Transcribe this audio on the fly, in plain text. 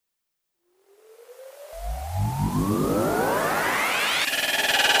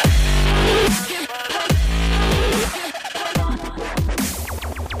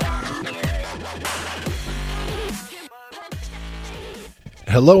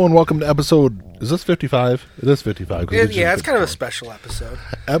Hello and welcome to episode, is this 55? It is 55. It's kind of a special episode.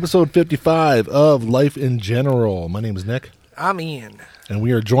 Episode 55 of Life in General. My name is Nick. I'm Ian. And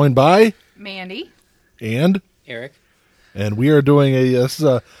we are joined by... Mandy. And... Eric. And we are doing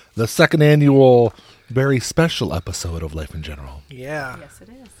the second annual, very special episode of Life in General. Yeah. Yes, it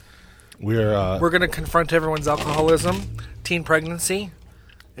is. We're going to confront everyone's alcoholism, teen pregnancy,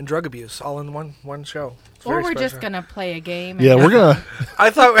 and drug abuse all in one show. Or we're just going to play a game. Yeah, we're going to...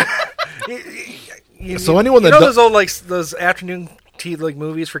 I thought... So anyone that... those old, those afternoon tea,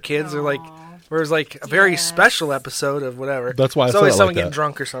 movies for kids are where it's a very special episode of whatever. That's why I it's said always it someone like getting that.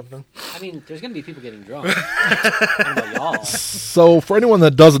 drunk or something. I mean, there's going to be people getting drunk. I don't know about y'all. So for anyone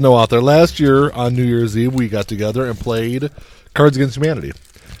that doesn't know out there, last year on New Year's Eve, we got together and played Cards Against Humanity.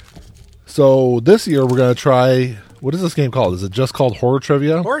 So this year we're going to try... What is this game called? Is it just called Horror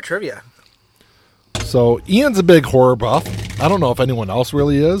Trivia? Horror Trivia. So Ian's a big horror buff. I don't know if anyone else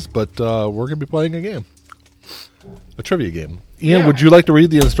really is, but we're going to be playing a game. A trivia game. Ian, would you like to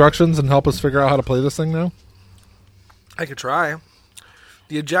read the instructions and help us figure out how to play this thing now? I could try.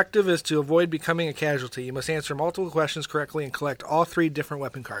 The objective is to avoid becoming a casualty. You must answer multiple questions correctly and collect all 3 different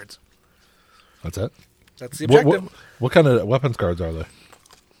weapon cards. That's it? That's the objective. What kind of weapons cards are they?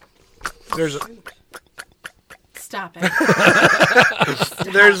 Stop it.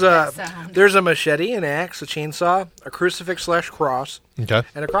 There's a machete, an axe, a chainsaw, a crucifix / cross, Okay.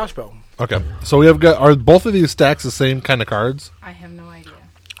 and a crossbow. Okay. So we have are both of these stacks the same kind of cards? I have no idea.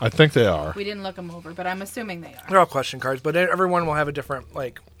 I think they are. We didn't look them over, but I'm assuming they are. They're all question cards, but everyone will have a different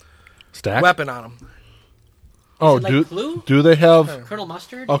Stack? weapon on them. Oh, Is it like Clue? do they have... Colonel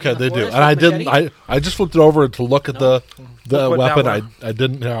Mustard? Okay, they do. Forest And I with didn't... machete? I just flipped it over to look at the We'll put weapon. that one. I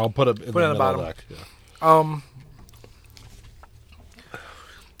didn't... I'll put it in Put it the on the middle bottom. deck. Yeah.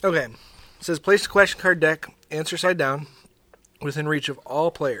 Okay. It says place the question card deck, answer side down, within reach of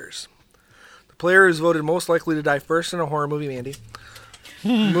all players. The player who's voted most likely to die first in a horror movie, Mandy,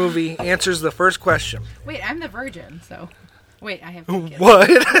 movie answers the first question. Wait, I'm the virgin, so... Wait, I have 2 kids. What?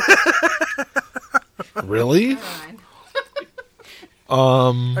 Really? Never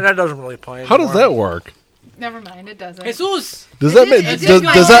mind. That doesn't really apply How does anymore. that work? Never mind, it doesn't. Jesus! Does that make It does, did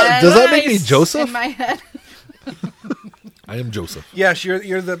my does that head. does that make me Nice. Joseph? In my head. I am Joseph. Yes, you're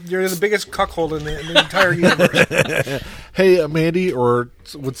the biggest cuckold in the entire universe. Hey, Mandy, or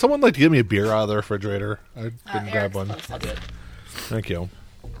would someone like to give me a beer out of the refrigerator? I didn't grab Eric's one. close. I'll do it. Thank you.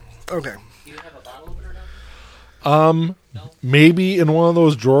 Okay. Do you have a bottle opener now? Maybe in one of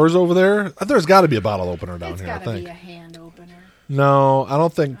those drawers over there. There's got to be a bottle opener down It's here. I got to think. be a hand opener. No, I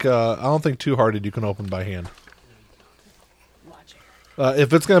don't think. I don't think Two Hearted you can open by hand. Watch it.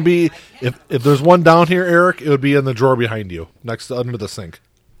 If it's gonna be, if there's one down here, Eric, it would be in the drawer behind you, under the sink.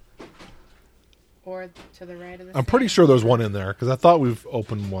 Or to the right of the I'm pretty sink. sure there's one in there because I thought we've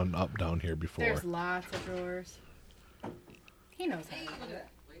opened one up down here before. There's lots of drawers. He knows how to do it.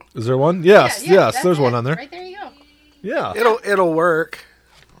 Is there one? Yes, Yeah, yes. that's There's one it. on there. Right there you go. Yeah, It'll work.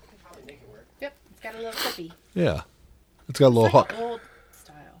 Yep, it's got a little clippy. yeah. It's got a little It's like hook. an old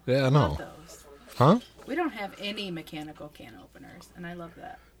style. Yeah, I Love know. those. Huh? We don't have any mechanical can openers, and I love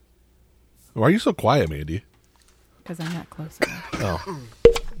that. Why are you so quiet, Mandy? Because I'm not close enough. Oh,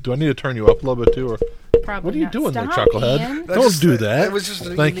 do I need to turn you up a little bit too? Or Probably what are you not. doing there, Stop, Chucklehead? Ian. Don't do that. It was just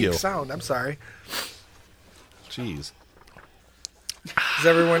a Thank unique you. sound. I'm sorry. Jeez. Is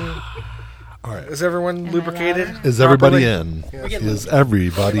everyone All right. is everyone I lubricated? louder? Is everybody properly? in? We're getting Is lubed.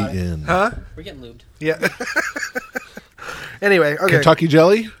 everybody Everybody. in? Huh? We're getting lubed. Yeah. Anyway, okay. Kentucky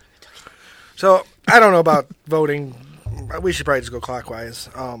Jelly? So I don't know about voting. We should probably just go clockwise.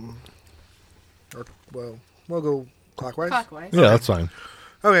 We'll go clockwise. Clockwise. Yeah, that's fine.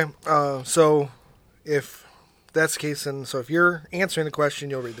 Okay. So if that's the case, and so if you're answering the question,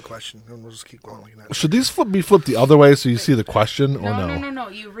 you'll read the question, and we'll just keep going like that. Should these be flipped the other way so you see the question or no? No.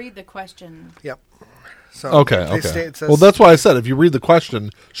 You read the question. Yep. So Okay, they okay. it says, Well, that's why I said if you read the question,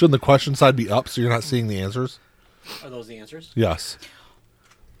 shouldn't the question side be up so you're not seeing the answers? Are those the answers? Yes.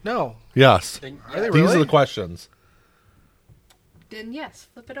 no. Yes. Then, Are they These really? are the questions. Then yes,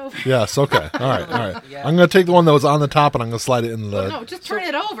 flip it over. Yes, okay. All right, all right. Yeah. I'm going to take the one that was on the top and I'm going to slide it in the... Well, no, just turn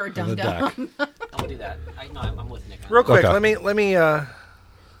it over, the dum deck. dum. I'll do that. I'm with Nick. Real quick, Okay. let me.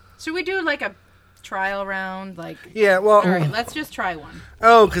 Should we do like a trial round? Yeah. Well. All right, let's just try one.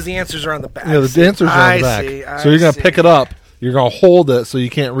 Oh, because the answers are on the back. Yeah, the answers are on the back. See, so you're going to pick it up. You're going to hold it so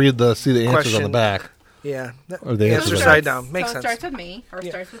you can't see the answers on the Question. back. Yeah. Or the answer answers are side down. Makes so it sense. starts with me, or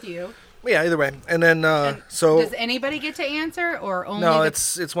starts with you. Yeah. Either way, and then And so does anybody get to answer, or only? no, the...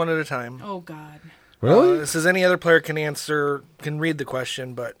 it's one at a time. Oh God. Really? It says any other player can read the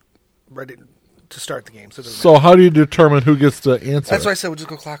question, but to start the game. So, it doesn't So how do you determine who gets to answer? That's why I said we'll just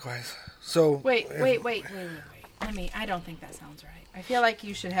go clockwise. So Wait. I don't think that sounds right. I feel like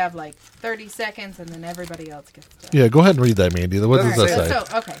you should have like 30 seconds and then everybody else gets to. Yeah, go ahead and read that, Mandy. What does Alright, that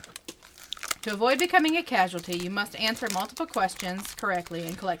say? Okay. To avoid becoming a casualty, you must answer multiple questions correctly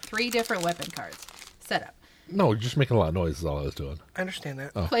and collect 3 different weapon cards. Setup. No, you're just making a lot of noise is all I was doing. I understand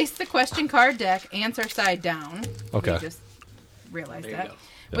that. Place the question card deck answer side down. Okay. We just realized There you that. go.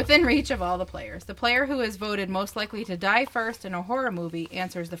 Yeah. Within reach of all the players. The player who is voted most likely to die first in a horror movie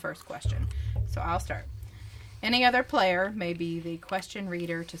answers the first question. So I'll start. Any other player may be the question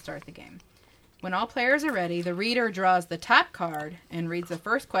reader to start the game. When all players are ready, the reader draws the top card and reads the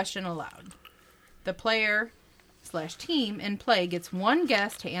first question aloud. The player/team in play gets 1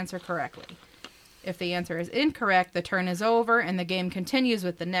 guess to answer correctly. If the answer is incorrect, the turn is over and the game continues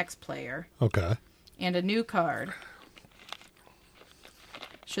with the next player Okay. and a new card.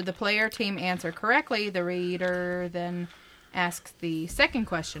 Should the player team answer correctly, the reader then asks the second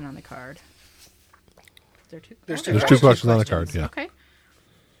question on the card. Is there two? There's Oh, There's 2 questions on the card, yeah. Okay.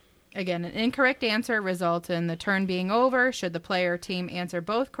 Again, an incorrect answer results in the turn being over. Should the player team answer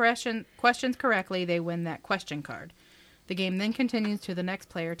both questions correctly, they win that question card. The game then continues to the next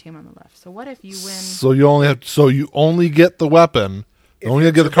player team on the left. So what if you win? So you only get the weapon, If only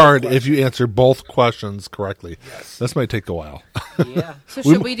you get the answer card both if you answer both questions correctly. Yes. This might take a while. Yeah. So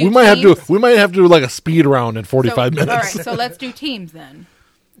should we do might have teams? to do like a speed round in 45 minutes. All right, so let's do teams then.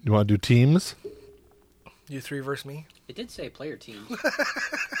 You want to do teams? You 3 versus me. It did say player teams.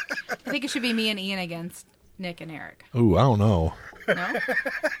 I think it should be me and Ian against Nick and Eric. Ooh, I don't know. No?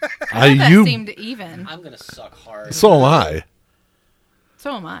 That seemed even. I'm gonna suck hard. So am I.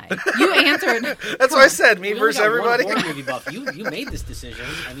 So am I. You answered. That's what I said. Me We only versus got everybody. One horror movie buff. You made this decision.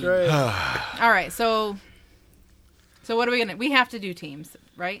 I mean, Right. All right, so what are we gonna? We have to do teams,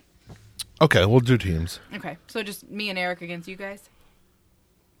 right? Okay, we'll do teams. Okay, so just me and Eric against you guys.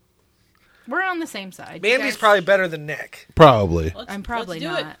 We're on the same side. You Mandy's guys- probably better than Nick. Probably. I'm probably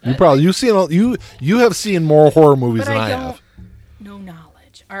let's do not. It. You have seen more horror movies But than I I don't have. know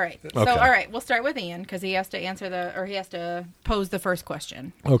knowledge. All right. Okay. So all right, we'll start with Ian because he has to he has to pose the first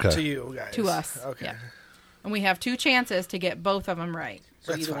question Okay. To you guys. to us. Okay. Yeah. And we have 2 chances to get both of them right.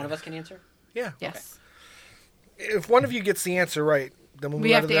 So That's either fine. one of us can answer. Yeah. Yes. If one of you gets the answer right, then we'll We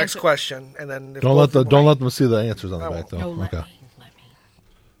move on have to the to next answer- question, and then if Don't both of them let them see the answers on the I back though. No, let Okay. me.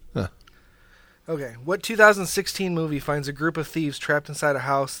 Okay. What 2016 movie finds a group of thieves trapped inside a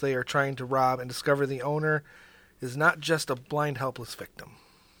house they are trying to rob and discover the owner is not just a blind, helpless victim?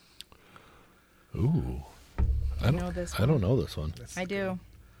 Ooh. I know this I don't know this one. I do.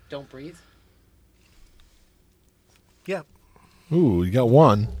 Don't breathe. Yeah. Ooh, you got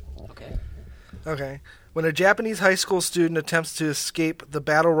one. Okay. Okay. When a Japanese high school student attempts to escape the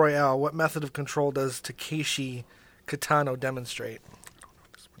battle royale, what method of control does Takeshi Kitano demonstrate? I don't know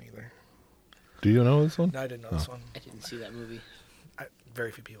this one either. Do you know this one? No, I didn't know this one. I didn't see that movie.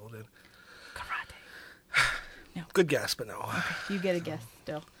 Very few people did. Karate. Good guess, but no. You get a guess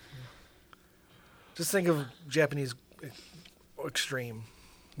still. Just think of Japanese extreme.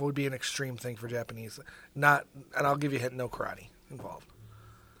 What would be an extreme thing for Japanese? Not, and I'll give you a hint, no karate involved.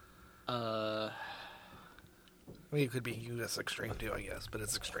 I mean, it could be U.S. extreme too, I guess, but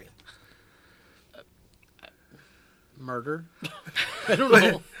it's extreme. Murder. I don't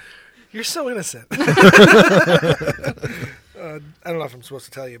know. You're so innocent. I don't know if I'm supposed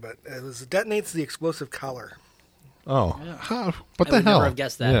to tell you, but it was detonates the explosive collar. Oh. Yeah. Huh, what I the would hell? never have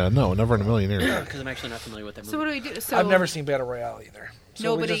guessed that. Yeah, no, never in a million years. Because I'm actually not familiar with that movie. So what do we do? So I've never seen Battle Royale either.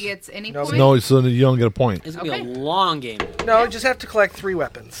 So we nobody just- gets any nobody- points? No, so you don't get a point. It's gonna be Okay. a long game. No, you just have to collect 3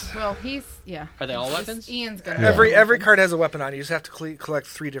 weapons. Well, yeah. Are they all Just weapons? Ian's gonna. Yeah. Every card has a weapon on it. You just have to collect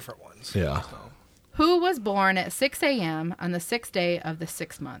 3 different ones. Yeah. So, Who was born at 6 a.m. on the 6th day of the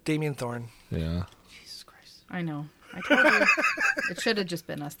 6th month? Damien Thorne. Yeah. Jesus Christ. I know. I told you. It should have just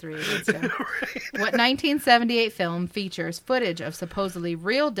been us 3 against him. What 1978 film features footage of supposedly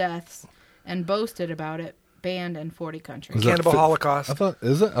real deaths and boasted about it banned in 40 countries? Is that Cannibal Holocaust. I thought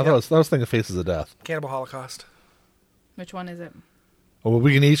is it? I thought I was thinking Faces of Death. Cannibal Holocaust. Which one is it? Oh, well,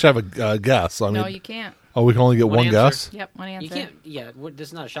 we can each have a guess. So, I mean, No, you can't. oh, we can only get One one answer. guess. Yep, one answer. You can't. Yeah, this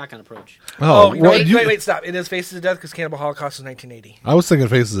is not a shotgun approach. Oh, well, wait, stop. It is Faces of Death because Cannibal Holocaust is 1980. I was thinking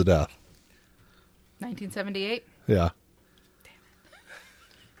Faces of Death. 1978? Yeah.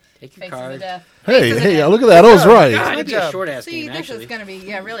 Take your Faces of card. Death. Hey, Faces of hey, Death. look at that. I was Good right. It's job. gonna be a short ass See, game, this actually. is going to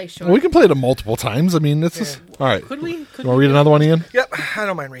be, really short. We can play it multiple times. I mean, it's just all right. Could we? You want to read another one, Ian? Yep, I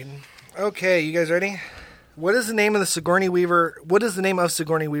don't mind reading. Okay, you guys ready? What is the name of Sigourney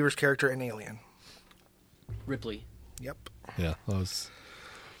Weaver's character in Alien? Ripley. Yep. Yeah, that was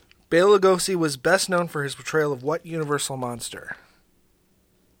Bela Lugosi was best known for his portrayal of what Universal monster?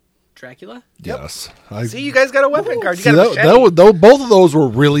 Dracula? Yes. See, you guys got a weapon card. You See, got a machete. both of those were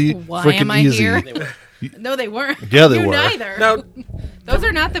really Why freaking am I easy. here? They were. No, they weren't. Yeah, they You were. Neither. Now, Those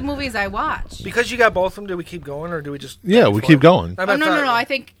are not the movies I watch. because you got both of them, do we keep going or do we just... Yeah, we keep going. Oh, no. I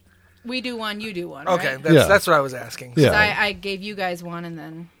think we do one, you do one. Okay, Right? that's what I was asking. Yeah. 'Cause I gave you guys one, and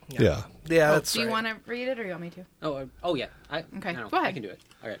then. Yeah. Yeah, that's Do you right. want to read it, or you want me to? Oh yeah. Okay, No, go ahead. I can do it.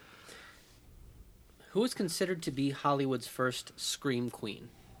 All right. Who is considered to be Hollywood's first scream queen?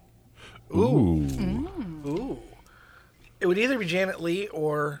 Ooh. Ooh. It would either be Janet Leigh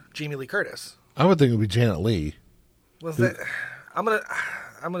or Jamie Lee Curtis. I would think it would be Janet Leigh. Was that? I'm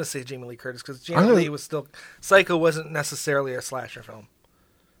gonna say Jamie Lee Curtis because I'm Janet gonna- Leigh was still Psycho wasn't necessarily a slasher film.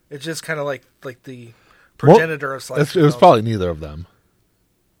 It's just kind of like the progenitor of slasher. It was films. probably neither of them.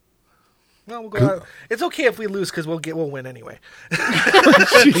 Well, we'll go out. It's okay if we lose because we'll win anyway.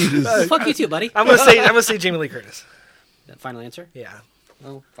 Jeez. Fuck you too, buddy. I'm gonna say Jamie Lee Curtis. That final answer? Yeah.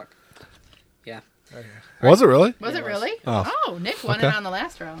 Oh fuck. Yeah. Okay. Was it really? Was it really? Oh. Nick won Okay. it on the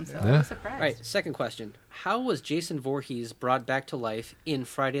last round, so I Yeah. was surprised. All right. Second question: how was Jason Voorhees brought back to life in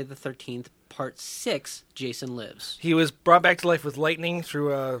Friday the 13th Part 6? Jason Lives. He was brought back to life with lightning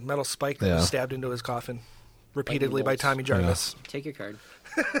through a metal spike that Yeah. was stabbed into his coffin repeatedly by bolts. Tommy Jarvis. Take your card.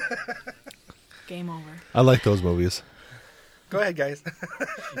 Game over. I like those movies. Go ahead, guys.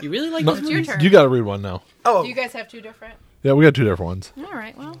 You really like No, those It's your movies? turn. You got to read one now. Oh, Do you guys have two different? Yeah, we got two different ones. All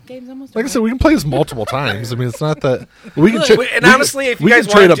right. Well, game's almost Like I over. said, we can play this multiple times. I mean, it's not that we can. Wait, and honestly, if you we guys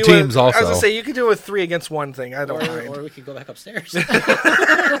can trade want up to do teams I also. was gonna say you could do a 3 against 1 thing. I don't mind. Or we could go back upstairs.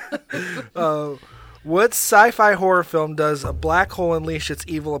 What sci-fi horror film does a black hole unleash its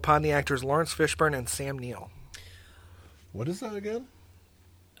evil upon the actors Lawrence Fishburne and Sam Neill? What is that again?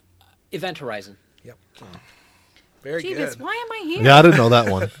 Event Horizon. Yep. Very Jeebus, good. why am I here? Yeah, I didn't know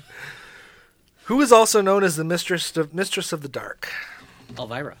that one. Who is also known as the Mistress of the Dark?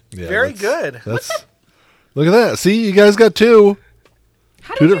 Elvira. Yeah, Very that's- good. That's look at that. See, you guys got two.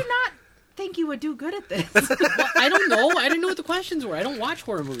 How Two did you diff- not think you would do good at this? Well, I don't know. I didn't know what the questions were. I don't watch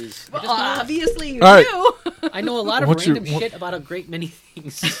horror movies. I, Well, just know, obviously you All right. do. I know a lot of What's your- random what- shit about a great many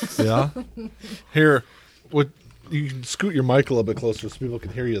things. Yeah. Here, what? You can scoot your mic a little bit closer so people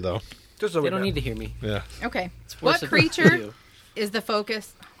can hear you, though. Just They over don't now. need to hear me. Yeah. Okay. worse What if creature you. is the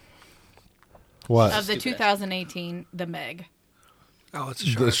focus What? of the Stupid. 2018 The Meg? Oh, it's a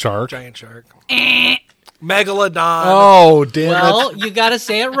shark. The shark? Giant shark. Megalodon. Oh, damn it! Well, you got to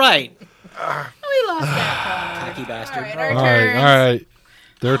say it right. Oh, we lost that card. Cocky bastard. All right, our All right, turns. all right.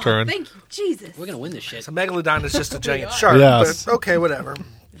 Their turn. Thank you, Jesus. We're going to win this shit. So Megalodon is just a giant are. shark. Yes. But okay, whatever.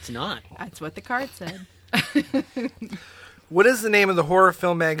 It's not. That's what the card said. What is the name of the horror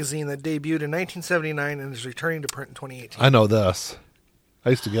film magazine that debuted in 1979 and is returning to print in 2018? I know this.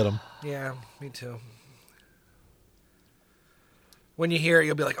 I used to get them. Yeah, me too. When you hear it,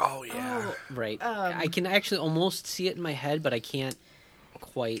 you'll be like, "Oh yeah." Right. I can actually almost see it in my head, but I can't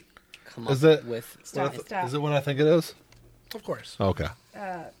quite come Is up it- with... Stop, stop. Is it what I think it is? Of course. Okay.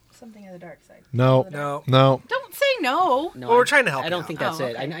 Something of the dark side. No. No. No. Don't say no. No, Well, we're trying to help I you don't out. think that's Oh,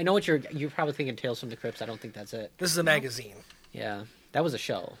 it. okay. I know what you're probably thinking Tales from the Crypts. I don't think that's it. This is a magazine. Yeah. That was a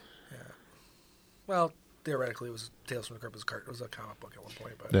show. Well, theoretically, it was Tales from the Crypt was a comic book at one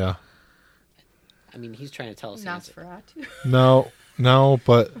point, but Yeah. I mean, he's trying to tell us. the answer. Nosferatu. No. No.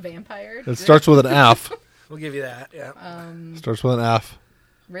 But Vampire. it starts with an F. we'll give you that. Yeah. Starts with an F.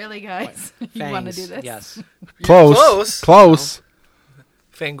 Really, guys? You want to Fangs, do this? Yes. Close. Close. Close.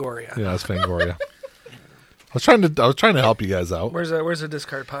 Fangoria. Yeah, it's Fangoria. I was trying to help you guys out Where's the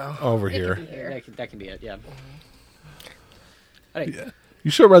discard pile? over It could be here. here. That can be it. Yeah. All right.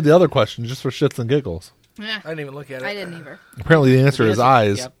 You should have read the other question just for shits and giggles. Yeah, I didn't even look at it. I didn't either. Apparently, the answer is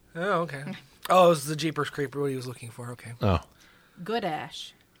eyes. Yep. Oh, okay. Oh, it was the Jeepers Creeper. What he was looking for. Okay. Oh, Good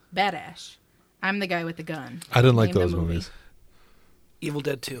Ash. Bad Ash. I'm the guy with the gun. I didn't like Name the those movie. movies. Evil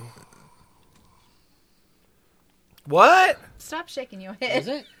Dead 2. What? Stop shaking your Was head.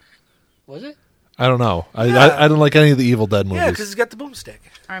 it? Was it? I don't know. I didn't like any of the Evil Dead movies. Yeah, because he's got the boomstick.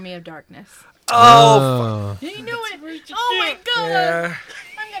 Army of Darkness. Oh, You knew it. Oh my god. yeah.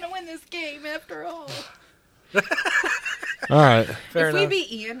 I'm gonna win this game after all. All right. Fair if enough. we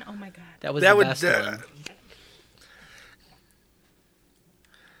beat Ian, oh my god. That was That the would best one.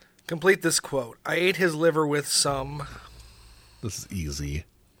 complete this quote. I ate his liver with some. This is easy.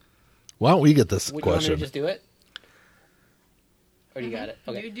 Why don't we get this Would you want me to question? just do it? Or you got it?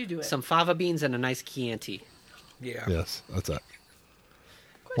 Okay. You do it. Some fava beans and a nice Chianti. Yeah. Yes, that's it.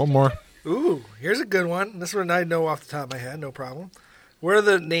 One more. Ooh, here's a good one. This one I know off the top of my head, no problem. What are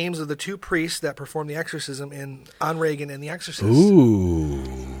the names of the two priests that perform the exorcism on Reagan in The Exorcist? Ooh.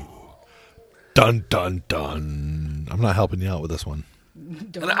 Dun, dun, dun. I'm not helping you out with this one.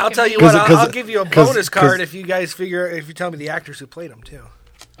 Don't And look I'll at tell me. you what. 'Cause- I'll give you a 'cause- bonus card 'cause- if you tell me the actors who played them too.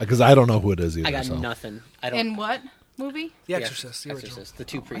 Because I don't know who it is either. I got so. nothing. I don't. In what movie? The Exorcist, the original. Exorcist, the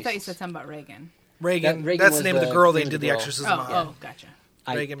two I priests. thought you said something about Reagan. Reagan. Reagan That's was the name of the the girl they name of did the the girl. exorcism Oh, on. oh, gotcha.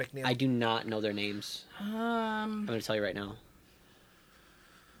 Reagan McNeil. I do not know their names. I'm going to tell you right now.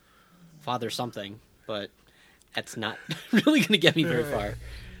 Father something, but that's not really going to get me very far.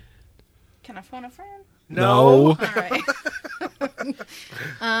 Can I phone a friend? No. All right.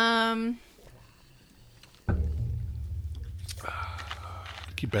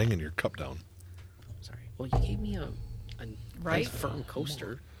 Keep banging your cup down. Sorry. Well, you gave me a Right. nice firm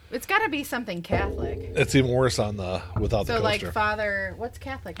coaster. It's got to be something Catholic. It's even worse on the without So the like coaster. Father, what's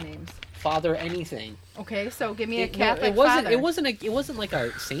Catholic names? Father anything. Okay, so give me a No, Catholic it wasn't. father. It wasn't like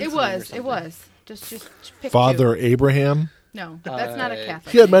our saint. It was. It was. Just pick Father two. Abraham. No, that's not a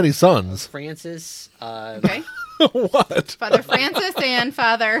Catholic. He had name. many sons. Francis. Okay, What? Father Francis and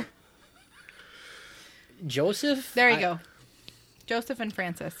Father. Joseph. There you go. Joseph and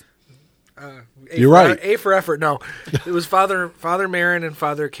Francis. You're right. A for effort. No, it was Father Marin and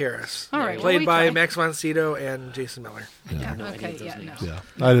Father Karras. All right, well, Played we by tried. Max von Sydow and Jason Miller. Yeah. know any Okay. of those Yeah. No. names. Yeah,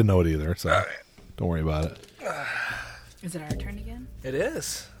 I didn't know it either. So don't worry about it. Is it our turn again? It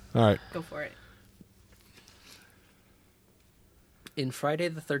is. All right. Go for it. In Friday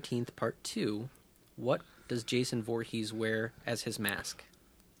the 13th, Part 2, what does Jason Voorhees wear as his mask?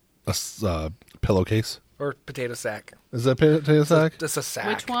 A pillowcase. Or potato sack. Is that potato sack? Just a sack.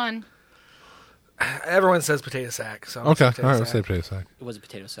 Which one? Everyone says potato sack. So Okay. it's a All right. potato I'll sack. say potato sack. It was a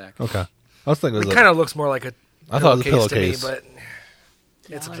potato sack. Okay. I was thinking it It was kind of looks more like a I thought it was a pillowcase to me, pillowcase. but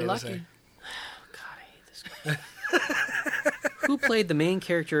it's a Y'all are potato lucky. sack. God, I hate this guy. Who played the main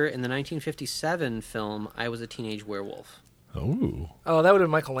character in the 1957 film I Was a Teenage Werewolf? Ooh. Oh, that would have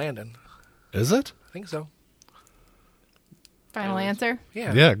been Michael Landon. Is it? I think so. Final answer.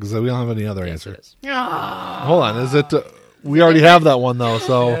 Yeah. Yeah, because we don't have any other Yes, answer. it is. Oh, Hold on. Is it? We already have that one though.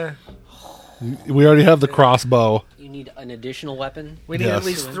 So Yeah. we already have the crossbow. You need an additional weapon? We need Yes. at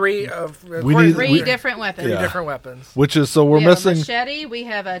least three of We need- three different weapons. three Yeah. different weapons. Which is so we're we have a missing. machete. We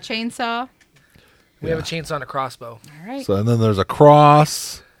have a chainsaw. We have a chainsaw and a crossbow. All right. So and then there's a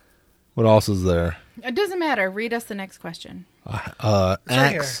cross. What else is there? It doesn't matter. Read us the next question. It's right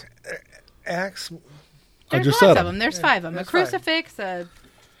Axe. here. Axe. I There's just lots said of them. them. There's five of them. A there's five. crucifix.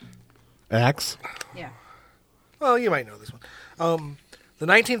 Axe. Yeah. Well, you might know this one. The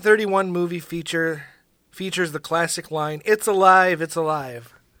 1931 movie features the classic line, "It's alive, it's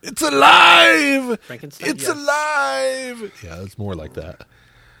alive." It's alive. Frankenstein? It's Yes. alive. Yeah, it's more like that.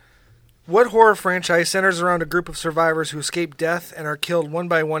 What horror franchise centers around a group of survivors who escape death and are killed one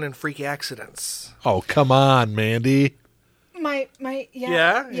by one in freak accidents? Oh come on, Mandy. My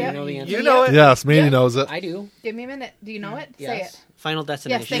Yeah? Yeah. You know the answer? You know it? Yes, Mandy Yeah. knows it. I do. Give me a minute. Do you know it? Yes. Say it. Final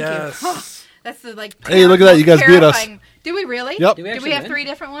Destination. Yes, thank Yes. you. That's the like. Hey, look at that, you guys beat us. terrifying- Did we really? Yep. Do we Did we actually have win? three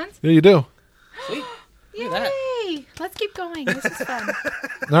different ones? Yeah, you do. Sweet. Yay! Look at that. Let's keep going. This is fun.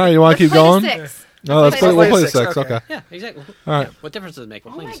 All right, you want to keep Play to going? six. No, let's play. to We'll play six. six. Okay. Okay. Yeah, exactly. All right. What difference does it make?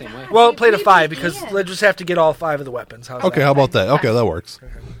 We're playing my the same way. God. Well, play to We five beat because Ian. let's just have to get all five of the weapons. How's Okay, that? how about that? Okay, that works.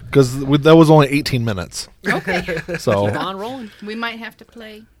 Because that was only 18 minutes. Okay. So, Keep on rolling. We might have to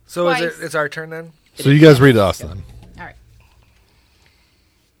play. So twice. it's our turn then? so you guys read to us then. All right.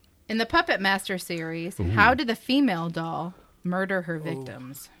 In the Puppet Master series, how did the female doll murder her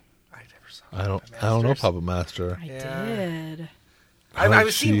victims? I never saw I don't know, Puppet Master. I Yeah. did.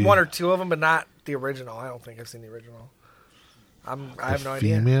 I've she- seen one or two of them, but not the original. I don't think I've seen the original. I have no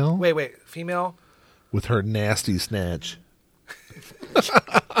idea. female? Wait, female? With her nasty snatch.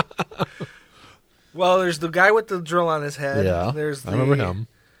 Well, there's the guy with the drill on his head. Yeah, There's I remember him.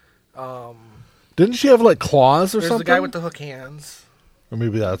 Um, Didn't she have like claws or there's something? the guy with the hook hands. Or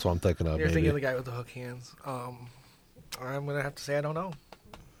maybe that's what I'm thinking of. You're maybe. thinking of the guy with the hook hands. I'm gonna have to say I don't know.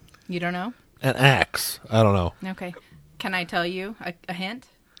 You don't know? An axe. I don't know. Okay. Can I tell you a hint?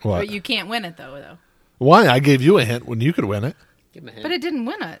 What? But you can't win it though. Why? I gave you a hint when you could win it. Give him a hint. But it didn't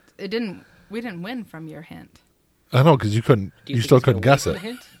win it. It didn't. We didn't win from your hint. I know because you couldn't. Do You, think still he's gonna couldn't guess wait it. for the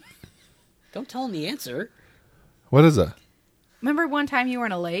hint? Don't tell him the answer. What is it? Remember one time you were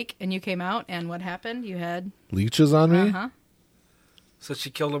in a lake and you came out and what happened? You had Leeches on me? So she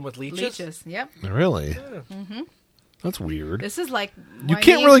killed him with leeches. leeches. Yep. Really? That's weird. This is like You why can't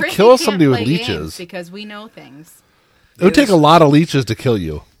me and really Chrissy kill can't somebody with play games leeches. because we know things. It would take a lot of leeches to kill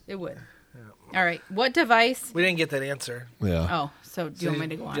you. It would. All right. What device? We didn't get that answer. Yeah. Oh, so do you want me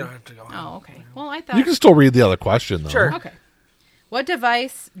to go on? You don't have to go on. Oh, okay. Well, I thought. You can still read the other question though. Sure. Okay. What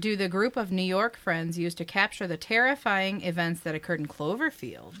device do the group of New York friends use to capture the terrifying events that occurred in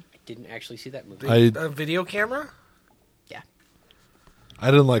Cloverfield? didn't actually see that movie. A video camera? Yeah. I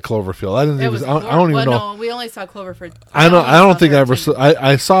didn't like Cloverfield. I didn't. It Even, was I don't even know. No, we only saw Clover for. I don't think I ever saw.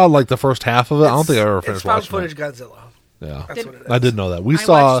 I saw like the first half of it. I don't think I ever It's finished found watching footage it. Godzilla. Yeah, That's what it is. I did know that. We I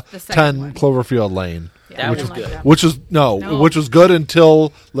saw watched the second 10 one. Cloverfield Lane, Yeah, That I was didn't good. Like that. which was No. which was good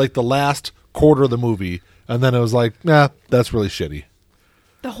until like the last quarter of the movie, and then it was like, nah, that's really shitty.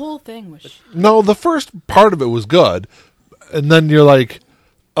 The whole thing was. No, the first part of it was good, and then you're like,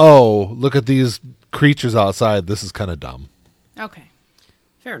 oh, look at these creatures outside. This is kind of dumb. Okay.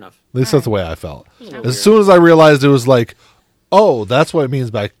 Fair enough. At least that's the way I felt. was a little As weird. soon as I realized it was like, oh, that's what it means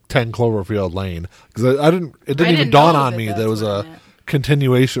by 10 Cloverfield Lane, because I didn't. It didn't I even didn't dawn know on that me that that's it was what a it meant.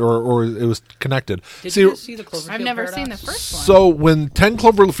 continuation or it was connected. Did See, you see the Cloverfield I've never seen the Paradox? first one. so when 10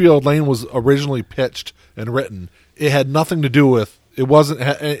 Cloverfield Lane was originally pitched and written, it had nothing to do with it wasn't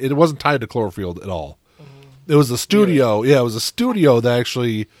tied to Cloverfield at all. It was a studio. Yeah, it was a studio that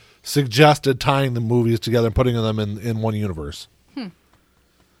actually suggested tying the movies together and putting them in one universe.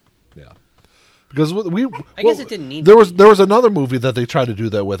 Yeah. Because I guess it didn't need There to was be. there was another movie that they tried to do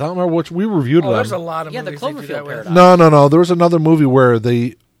that with. I don't remember which we reviewed Oh, it. there's a on. lot of Yeah, the movies they do Cloverfield that with. Paradox. No. There was another movie where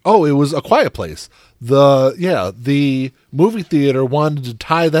it was A Quiet Place. The movie theater wanted to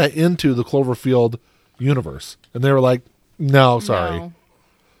tie that into the Cloverfield universe, and they were like, "No, sorry." No.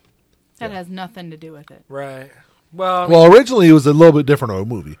 That has nothing to do with it. Right. Well, Well, originally it was a little bit different of a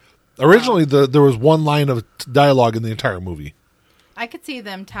movie. Originally, there was one line of dialogue in the entire movie. I could see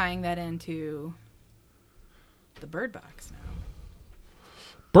them tying that into the Bird Box now.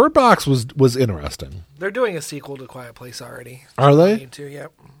 Bird Box was interesting. they're doing a sequel to Quiet Place already. Are they? Need to,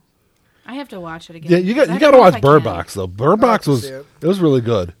 yep. I have to watch it again. Yeah, you because I got don't to know if watch I Bird can. Box though. Bird Box to was see it. really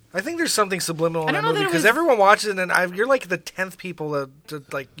good. I think there's something subliminal I in don't that know movie that it because was- everyone watches it, and you're like the 10th people to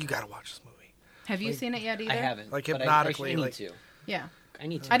like, you got to watch this movie. Have you seen it yet either? I haven't. Like, but hypnotically, I need like- to. Yeah. I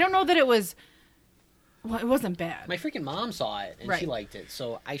need to. I don't know that it was. Well, it wasn't bad. My freaking mom saw it and Right. she liked it,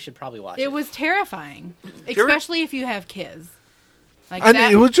 so I should probably watch it. It was terrifying, ever- especially if you have kids. Like And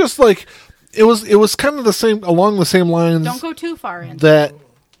that. it was just like it was kind of along the same lines Don't go too far into it.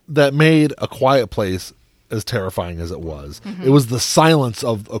 that made A Quiet Place as terrifying as it was. Mm-hmm. It was the silence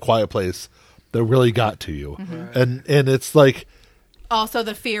of A Quiet Place that really got to you, Mm-hmm. and it's like Also,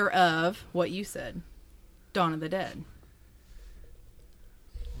 the fear of what you said, Dawn of the Dead.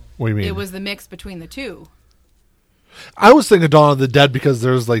 what do you mean? It was the mix between the two. I was thinking Dawn of the Dead because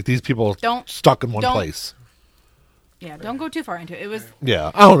there's like these people Don't- stuck in one don't- place. Yeah, don't go too far into it. It was. Yeah,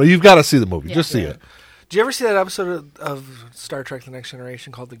 I don't know. You've got to see the movie. Yeah. Just see it. Did you ever see that episode of Star Trek: The Next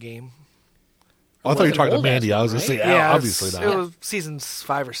Generation called The Game? I thought you were an talking to old-ass Mandy. I one, was going to right? say, yeah, it's- obviously It not. was seasons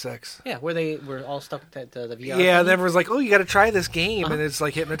 5 or 6. Yeah, where they were all stuck at the VR. Yeah, thing. and everyone's like, "Oh, you got to try this game," and it's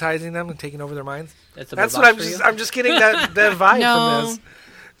like hypnotizing them and taking over their minds. That's, the That's Bird what Box for you? I'm just getting that vibe No. from this.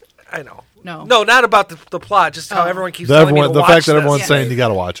 I know. No. No, not about the plot. Just how Oh. everyone keeps telling me to The watch fact that this. everyone's Yeah. saying you got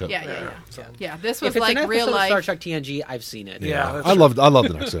to watch it. Yeah. So, Yeah, this was If it's like an real episode of Star life. Trek TNG, I've seen it. Yeah, that's I loved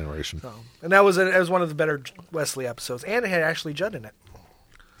the Next Generation. and that was it was one of the better Wesley episodes, and it had Ashley Judd in it.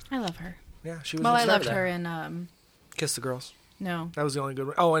 I love her. Yeah, she was. Well, in I Star loved Trek. her in Kiss the Girls. no, That was the only good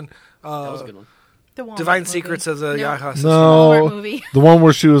one. Oh, and That was a good one. the Walmart Divine movie. Secrets of the No. Yaha Sisters. Walmart No, movie. the one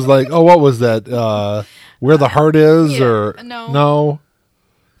where she was like, "Oh, what was that? Where the Heart Is?" Yeah, or no.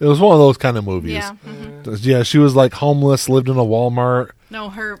 It was one of those kind of movies. Yeah, Yeah, she was like homeless, lived in a Walmart.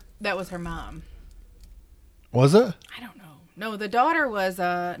 no, that was her mom. Was it I don't know. No, the daughter was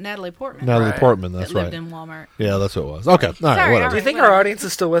Natalie Portman. Natalie Right. Portman? that That's lived right. in Walmart. Yeah, that's what it was. Okay, all right, Sorry, whatever. Do you think Whatever. our audience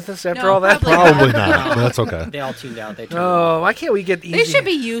is still with us after No, all that? probably Probably not. That's okay. They all tuned out. They turned Oh, why can't we get easy? They should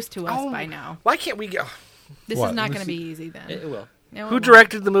be used to us Oh, by now. Why can't we go? This What? is not This going to be easy then. it will. No, it Who won't.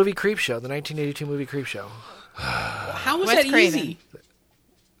 directed the movie Creep Show, the 1982 movie Creep Show? How was Wes that Craven. easy?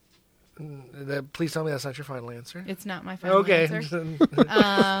 Please tell me that's not your final answer. It's not my final Okay. answer.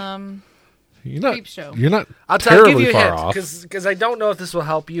 You're not. Creep Show. You're not I'll give terribly you a far hint off. because I don't know if this will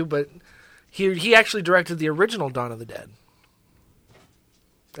help you, but he actually directed the original Dawn of the Dead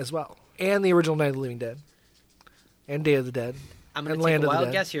as well, and the original Night of the Living Dead, and Day of the Dead, I'm going and to take Land a of the wild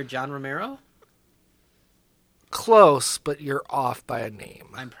Dead. guess here. John Romero? Close, but you're off by a name.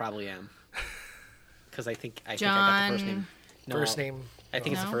 I probably am. Because I think I got the John- first name. No, First name. I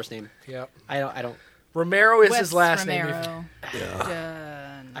think it's No? the first name. Yep. I don't. Romero is Wes his last name. Romero.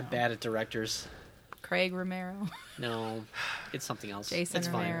 I'm bad at directors. Craig Romero. No, it's something else. Jason it's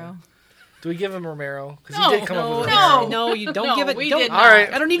fine. Romero. Do we give him Romero? Because No, he did come up with no. Romero. No, you don't No, give it. we Don't, did All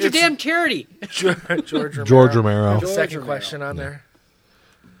right. I don't need your It's damn charity. George Romero. George Romero. Second George Romero. question on there.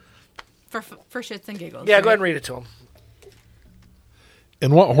 For shits and giggles. Yeah, right? go ahead and read it to him.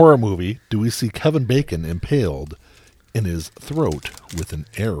 In what horror movie do we see Kevin Bacon impaled in his throat with an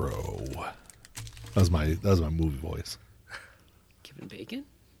arrow. That was my movie voice. Kevin Bacon?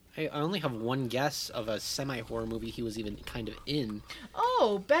 I only have one guess of a semi-horror movie he was even kind of in.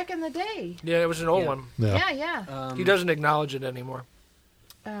 Oh, back in the day. Yeah, it was an old Yeah. one. Yeah. He doesn't acknowledge it anymore.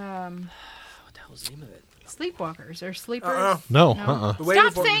 What the hell's the name of it? Sleepwalkers or sleepers. No. No. Way Stop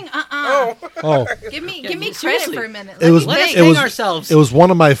before- saying Oh, Oh, Give me credit seriously. for a minute. It was- Let me Let's think. it hang was- ourselves. it was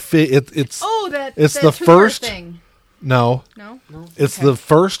one of my it's Oh, that. it's that the tumor first- thing. no, No, it's Okay. the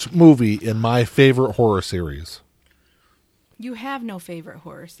first movie in my favorite horror series. you have no favorite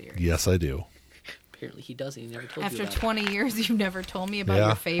horror series. Yes, I do. Apparently he doesn't. He never told After you about 20 years, you've never told me about Yeah.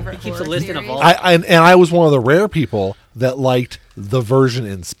 your favorite He keeps horror a list in a series. vault. And I was one of the rare people that liked the version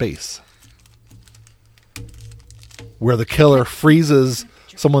in space, where the killer freezes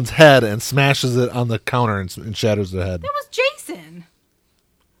someone's head and smashes it on the counter and shatters their head. That was Jason.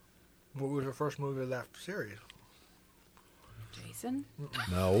 what was the first movie of that series? Jason?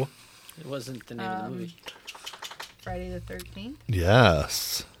 No. it. It wasn't the name of the movie. Friday the 13th?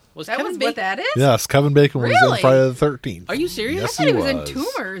 Yes. Was That Kevin was Bacon? what that is? Yes, Kevin Bacon was in Really? Friday the 13th. Are you serious? I Yes, thought he was was. in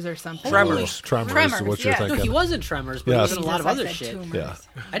Tumors or something. Tremors. Tremors, Tremors, is what you're yeah. thinking. No, he was in Tremors, but Yes. he was in a lot of Jesus, I other said shit. Tumors. Yeah.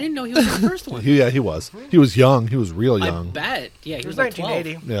 I didn't know he was in the first one. He was. He was young. He was real I young. bet. Yeah, he It was was like 12.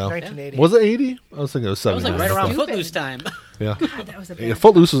 1980. Yeah. 1980. Was it 80? I was thinking it was That was 79. like right around Stupid. Footloose time. Yeah. God, that was a bad Yeah,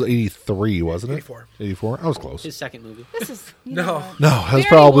 Footloose was 83, wasn't it? 84. 84? I was close. His second movie. This is you No. know what? No, that We was already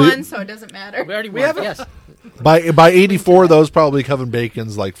probably won, so it doesn't matter. We already We won. haven't- Yes. by 84. That was probably Kevin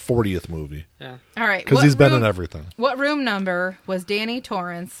Bacon's like 40th movie Yeah. All right, because what he's been room- in everything. What room number was Danny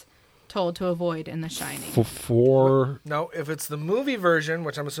Torrance told to avoid in The Shining? Four, No, if it's the movie version,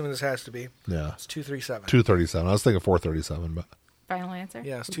 which I'm assuming this has to be, yeah, it's 237. 237. I was thinking 437, but Final answer?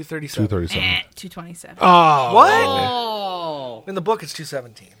 Yeah, it's 237. 237. 227. Oh, What? Oh. In the book, it's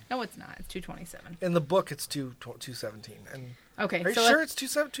 217. No, it's not. It's 227. In the book, it's 217. And Okay, are you so sure let- it's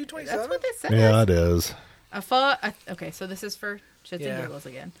 227? that's what this says. yeah, it is. Okay, so this is for shits Yeah. and giggles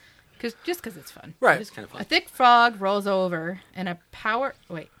again, just because it's fun. Right. It's kind of A fun. thick frog rolls over, and a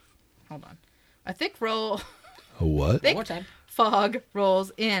hold on. A thick A what? thick One more time. fog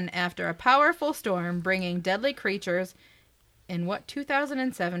rolls in after a powerful storm, bringing deadly creatures. In what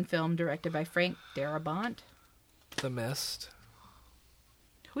 2007 film directed by Frank Darabont? The Mist.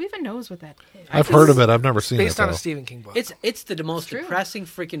 Who even knows what that is? I've heard of it. I've never seen Based it. on a though. Stephen King book. It's the most true. depressing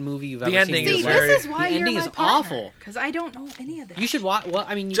freaking movie you've The ever ending seen. in is your See, life. this is why the you're ending my is partner, awful. because I don't know any of this. You should watch. Well,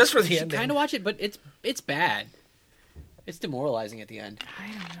 I mean, Just for the you should ending. kind of watch it, but it's bad. It's demoralizing at the end.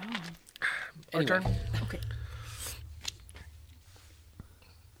 I don't know. Our Anyway, turn. Okay.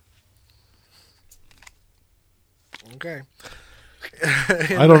 Okay.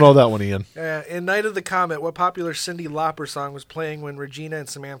 I don't know that one, Ian. In Night of the Comet, what popular Cyndi Lauper song was playing when Regina and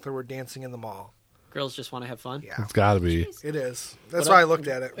Samantha were dancing in the mall? girls just want to have fun. Yeah, It's got to be. it is. That's What why I else? looked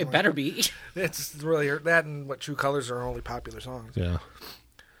at it. It better be. It's really that and what True Colors are our only popular songs. Yeah.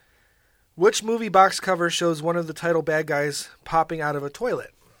 Which movie box cover shows one of the title bad guys popping out of a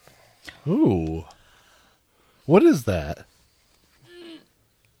toilet? Ooh. What is that?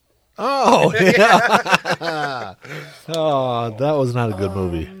 Oh, yeah. Oh, that was not a good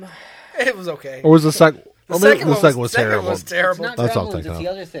movie. It was okay. Or was the second? The Oh, maybe second the one second was second terrible. was terrible. It's not That's what I'm Gremlins. thinking It's of. the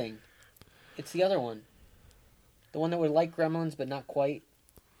other thing. It's the other one. The one that would like Gremlins, but not quite.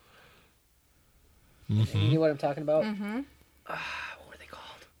 Mm-hmm. You know what I'm talking about? Mm-hmm. What were they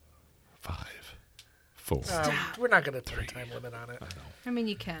called? 5, 4. We're not going to put a time limit on it. I mean,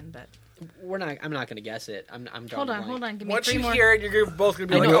 you can, but We're not. I'm not going to guess it. I'm drawing hold a on, blank. hold on. Give me Once 3 you more. hear it, you're both going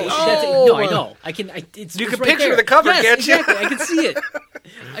to I be know. like, That's it. oh, No, I know. I can. It's You it's can right picture there. the cover, yes, can't you? exactly. I can see it.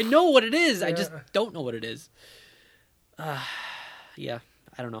 I know what it is. I just don't know what it is. Yeah.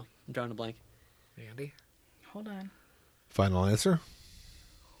 I don't know. I'm drawing a blank. Andy, Hold on. Final answer?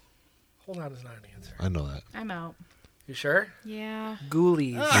 hold on is not an answer. I know that. I'm out. You sure? Yeah.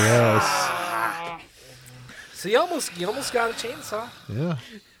 Ghoulies. Yes. So you almost got a chainsaw. Yeah.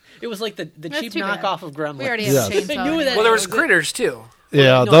 It was like the That's cheap too bad. knockoff of Gremlins. We already have Yes. a chainsaw. I knew that. Well, there was was it. critters too.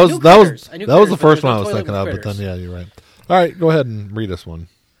 Yeah, no, that was I knew that was Critters. I knew that was the Critters, but first there one I was was no thinking toilet of, with but then Critters. yeah, you're right. All right, go ahead and read us one.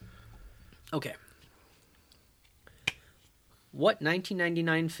 Okay. What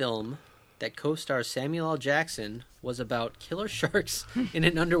 1999 film that co-stars Samuel L. Jackson was about killer sharks in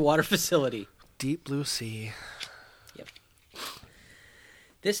an underwater facility? Deep Blue Sea. Yep.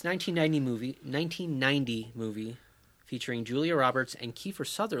 This 1990 movie featuring Julia Roberts and Kiefer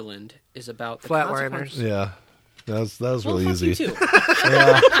Sutherland is about the Flatliners. consequences- Yeah, that was Well, really fuck easy. you too.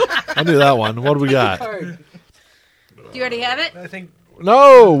 Yeah, I knew that one. What do we got? Do you already have it? I think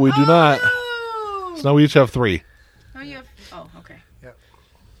No, we do not. Oh! So now we each have 3. Oh, you have. Oh, okay. yeah.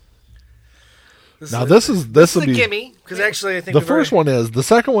 Now this is would a be gimme because actually I think the first one is the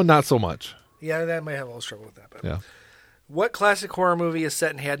second one not so much. Yeah, that might have a little trouble with that. But Yeah. what classic horror movie is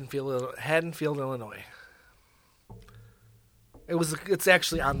set in Haddonfield, Illinois? It's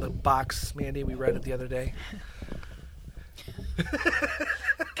actually on the box, Mandy. We read it the other day.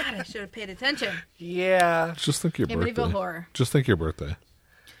 God, I should have paid attention. Yeah. Just think your Amityville birthday. Horror. Just think your birthday.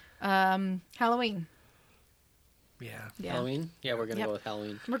 Halloween. Yeah. Yeah. Halloween? Yeah, we're going to Yep. go with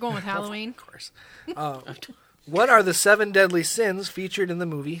Halloween. We're going with Halloween. Of course. What are the 7 deadly sins featured in the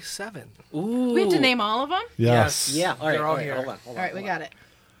movie Seven? Ooh. We have to name all of them? Yes. Yeah, all right. They're all here. Hold on. All right, we got it.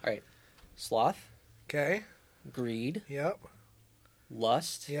 All right. Sloth, Okay. greed, Yep.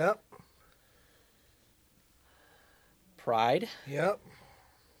 lust, Yep. pride, Yep.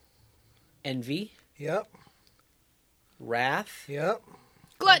 envy, Yep. wrath. Yep.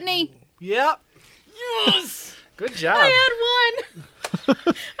 Gluttony. Yep. Yes! Good job. I had one.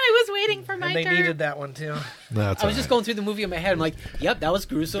 I was waiting for my And they turn. needed that one too. That's I was just going through the movie in my head. I'm like, yep, that was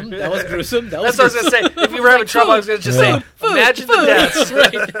gruesome. That was gruesome. That was That's what I was going to say. If you were having trouble, I was going to just say, imagine the deaths.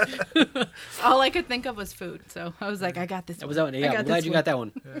 right. All I could think of was food, so I was like, I got this That one. was that one. I Yeah, got I'm glad this you one. got that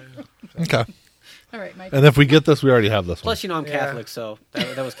one. okay. All right, my turn. And if we get this, we already have this one. Plus, you know, I'm Yeah. Catholic, so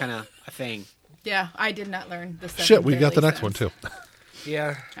that was kind of a thing. Yeah, I did not learn the 7 Shit, we got the deadly next one sins. too.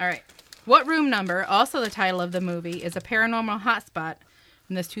 Yeah. All right. What room number, also the title of the movie, is a paranormal hotspot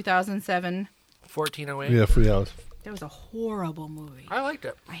in this 2007? 1408. Yeah, 3 hours. That was a horrible movie. I liked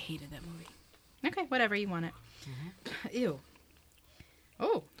it. I hated that movie. Okay, whatever, you want it. Ew.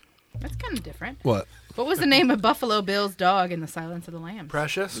 Oh, that's kind of different. What? What was the name of Buffalo Bill's dog in The Silence of the Lambs?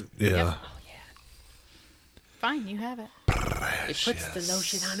 Precious. Yeah. Fine, you have it. It puts the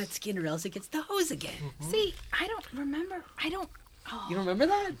lotion on its skin, or else it gets the hose again. See, I don't remember. You don't remember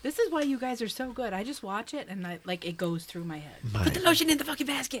that? This is why you guys are so good. I just watch it and it goes through my head. Put the lotion in the fucking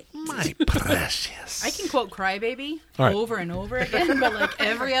basket. My precious. I can quote Crybaby All right. over and over again, but like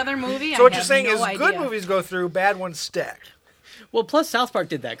every other movie, So what I you're have saying no is idea. good movies go through, bad ones stick. Well, plus South Park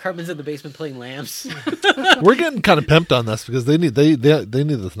did that. Cartman's in the basement playing lamps. We're getting kind of pimped on this because they need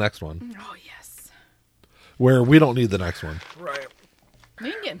this next one. Oh yes, Where we don't need the next one. Right.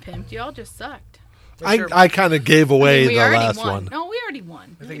 we didn't get pimped. Y'all just sucked. I kind of gave away We the already last won. one. No, we already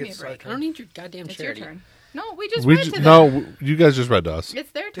won. I think Give me a it's break. I don't need your goddamn It's charity. your turn. No, we just We read ju- to them. no, you guys just read to us. It's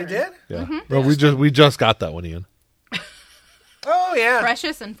their They turn. did? Yeah. No, we just got that one, Ian. Oh, yeah.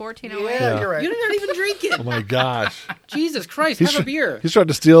 Precious and 1408. Yeah, Yeah. you're right. You did not even drink it. Oh my gosh. Jesus Christ, He's have a beer. He's trying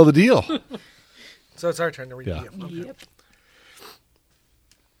to steal the deal. So it's our turn to read Yeah. the game. Yep.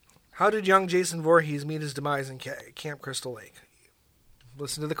 How did young Jason Voorhees meet his demise in Camp Crystal Lake?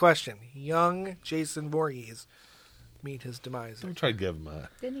 Listen to the question. Young Jason Voorhees meet his demise. I'm trying to give him a.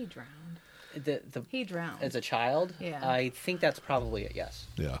 Then he drowned. He drowned. As a child, Yeah. I think that's probably it, yes.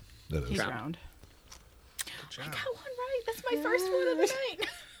 Yeah, that He is. drowned. Good job. I got one right. That's my first one of the night.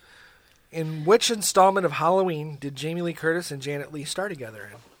 In which installment of Halloween did Jamie Lee Curtis and Janet Leigh star together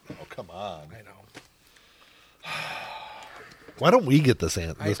in? Oh, come on. I know. Why don't we get this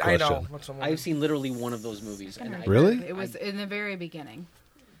I question? know. What's the one? I've seen literally one of those movies. And I, Really? It was in the very beginning.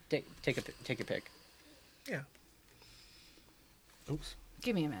 take a pick. Yeah. Oops.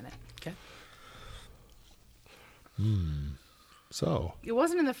 Give me a minute. Okay. So, It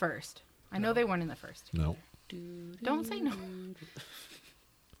wasn't in the first. I know they weren't in the first. no. Don't say no.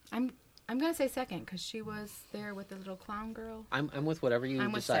 I'm gonna say second because she was there with the little clown girl. I'm with whatever you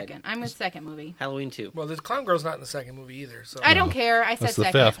I'm with decide. second. I'm with second movie. Halloween 2. Well, the clown girl's not in the second movie either. So I don't care. I said That's the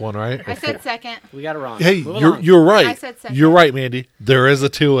second. fifth one, right? I said second. We got it wrong. Hey, Move you're along. you're right. I said second. You're right, Mandy. There is a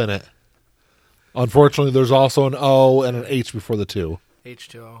 2 in it. Unfortunately, there's also an O and an H before the 2.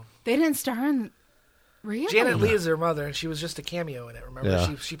 H2O. They didn't star in. Really? Janet Leigh is her mother, and she was just a cameo in it. Remember,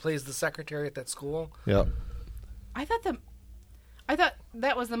 Yeah. she plays the secretary at that school. Yep. I thought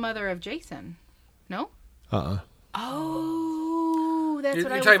that was the mother of Jason. No. Oh, that's You're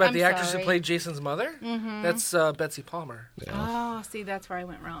what I was talking about I'm the actress sorry. who played Jason's mother? Mm-hmm. That's Betsy Palmer. Oh, see, that's where I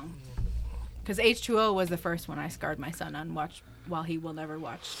went wrong. Because H2O was the first one I scarred my son on while he will never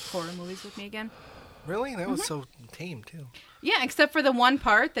watch horror movies with me again. Really? That was so tame, too. Yeah, except for the one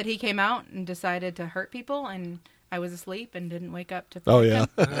part that he came out and decided to hurt people, and I was asleep and didn't wake up to. Oh,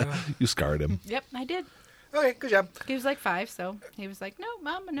 protect yeah. him. You scarred him. Yep, I did. Okay, good job. He was like 5, so he was like, "No,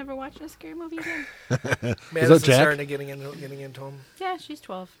 Mom, I'm never watching a scary movie again." Madison's Jack? starting to getting into him. Yeah, she's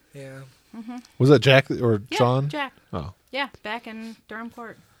 12. Yeah. Was that Jack or Yeah, Sean? Jack. Oh. Yeah, back in Durham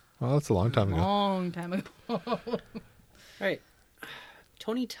Court. Well, that's a long time ago. Long time ago. All right.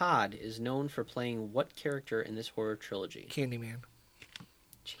 Tony Todd is known for playing what character in this horror trilogy? Candyman.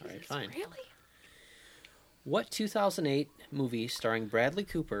 All right, fine. Really? What 2008 movie starring Bradley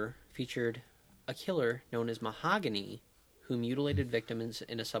Cooper featured a killer known as Mahogany who mutilated victims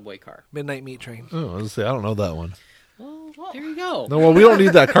in a subway car? Midnight Meat Train. Oh, I was gonna say, I don't know that one. Well, there you go. No, well, we don't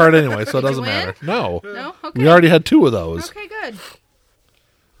need that card anyway, so it Did you doesn't win? matter. No. No? Okay. We already had 2 of those. Okay, good.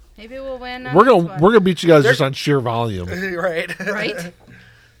 Maybe we'll win. On We're this gonna one. we're gonna beat you guys just on sheer volume. Right. Right?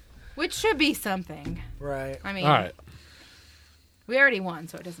 Which should be something. Right. I mean, All right. we already won,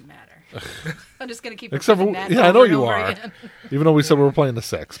 so it doesn't matter. I'm just going to keep Except for repeating that yeah, I know over and you over are. again. Even though we said we were playing the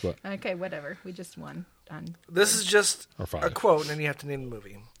 6, but Okay, whatever. We just won. On This is just Or 5. a quote, and then you have to name the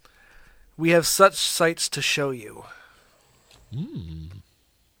movie. We have such sights to show you.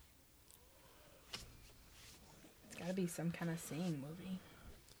 It's got to be some kind of singing movie.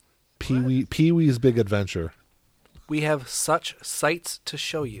 Pee Wee's Big Adventure. We have such sights to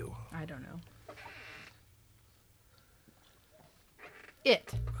show you. I don't know.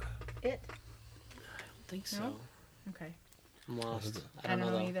 It. I don't think so. No? Okay. I'm lost. I don't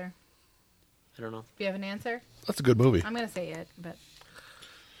know though. either. I don't know. Do you have an answer? That's a good movie. I'm going to say it, but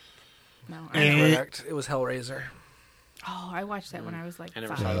no. Incorrect. It was Hellraiser. I watched that when I was like I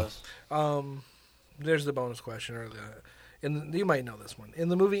never 5. saw those. There's the bonus question, you might know this one. In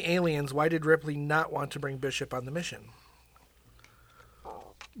the movie Aliens, why did Ripley not want to bring Bishop on the mission?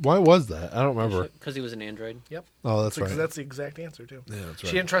 Why was that? I don't remember. Because he was an android. Yep. Oh, that's right. That's the exact answer too. Yeah, that's She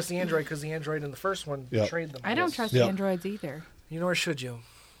right. didn't trust the android because the android in the first one Yep. betrayed them. I don't trust Yep. androids either. You nor should you.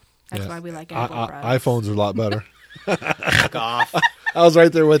 That's Yeah. why we like Apple products. iPhones are a lot better. Fuck off. I was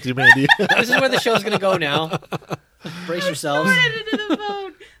right there with you, Mandy. This is where the show's going to go now. Brace yourselves. Into the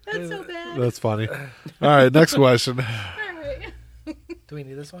phone. That's so bad. That's funny. All right, next question. All right. Do we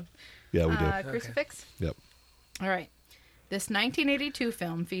need this one? Yeah, we do. Crucifix? Yep. All right. This 1982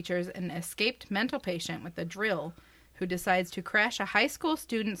 film features an escaped mental patient with a drill who decides to crash a high school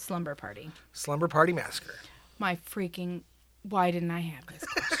student slumber party. Slumber Party Massacre. My freaking... Why didn't I have this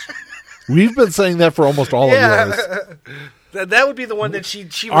question? We've been saying that for almost all of yours. That would be the one that she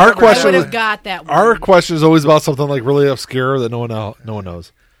Our remembered. I question would was- have got that one. Our question is always about something like really obscure that no one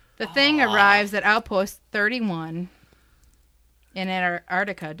knows. The thing arrives at Outpost 31 in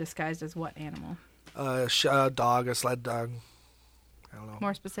Antarctica disguised as what animal? A dog, a sled dog. I don't know.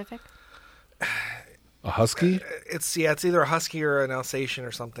 More specific? A husky? It's either a husky or an Alsatian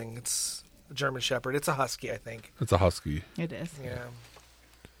or something. It's a German Shepherd. It's a husky, I think. It's a husky. It is. Yeah.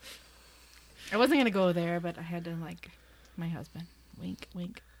 I wasn't going to go there, but I had to, like, my husband. Wink,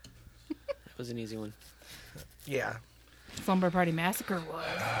 wink. That was an easy one. Yeah. Slumber Party Massacre was.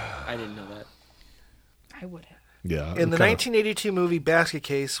 I didn't know that. I would have. Yeah. In the kinda- 1982 movie Basket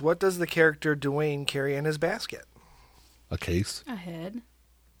Case, what does the character Dwayne carry in his basket? A case? A head.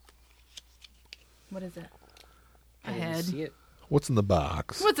 What is it? A I didn't head. see it. What's in the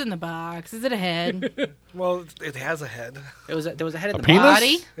box? What's in the box? Is it a head? Well, it has a head. There was a head in A the penis? box.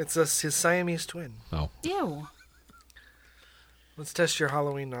 Body? It's his Siamese twin. Oh. Ew. Let's test your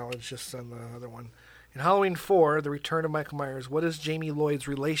Halloween knowledge just on the other one. In Halloween 4, The Return of Michael Myers, what is Jamie Lloyd's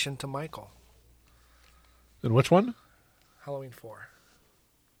relation to Michael? And which one? Halloween 4.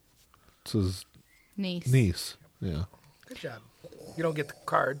 It's his Niece. niece. Yeah. Good job. You don't get the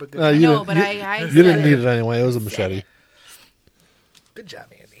card, but good, I You know, didn't- but you, I you said didn't it. need it anyway. It was a machete. good job,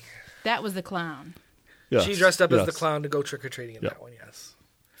 Andy. That was the clown. Yes. She dressed up as Yes. the clown to go trick-or-treating in Yep. that one, yes.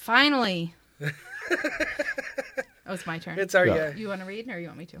 Finally. Oh, it's my turn. It's our, Yeah. yeah. You want to read or you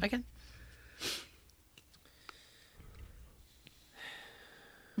want me to? I can.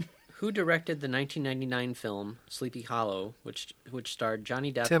 Who directed the 1999 film Sleepy Hollow, which starred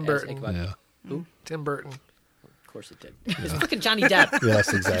Johnny Depp Tim as Burton. Ichabod? Yeah. Who? Tim Burton. Of course it did. It's fucking Johnny Depp.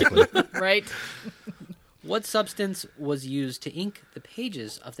 Yes, exactly. Right? What substance was used to ink the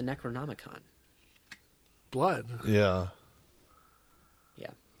pages of the Necronomicon? Blood. Yeah. Yeah.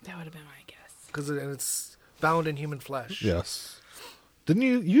 That would have been my guess. Because it's bound in human flesh. Yes. Didn't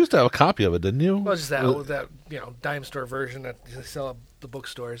you used to have a copy of it, didn't you? Well, just that dime store version that they sell at the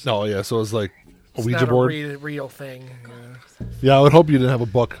bookstores. No, yeah, so it was like a It's Ouija not board. a real thing. Yeah. Yeah, I would hope you didn't have a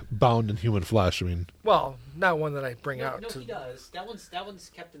book bound in human flesh. I mean, Well, not one that I bring out. No, to, he does. That one's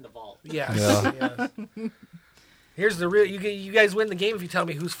kept in the vault. Yes. Yeah. yes. Here's the real. You guys win the game if you tell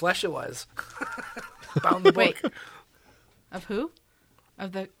me whose flesh it was. Bound the book. Wait. Of who?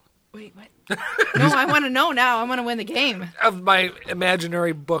 Of the... Wait, what? No, I want to know now. I want to win the game. Of my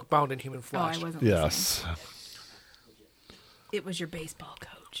imaginary book bound in human Oh, flesh. I wasn't listening. yes. It was your baseball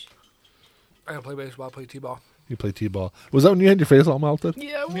coach. I don't play baseball. I play t-ball. You play t-ball. Was that when you had your face all melted?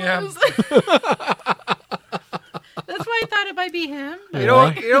 Yeah, it Yeah. was. That's why I thought it might be him. You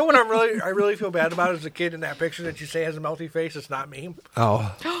know what I really feel bad about is the kid in that picture that you say has a melty face. It's not me.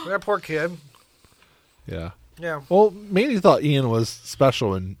 Oh, That poor kid. yeah. Yeah. Well, Mandy thought Ian was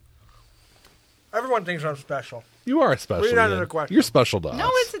special, and Everyone thinks I'm special. You are special. Read on Ian. to the question. You're special to us. No,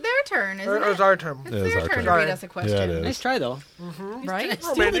 it's their turn, isn't It's it? our turn. It's It is their our turn turn. to read us a question. Yeah, it is. Nice try, though. Right?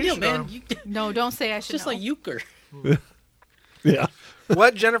 Oh, Steal man, the deal, you man. know. No, don't say I should Just know. like euchre. Yeah.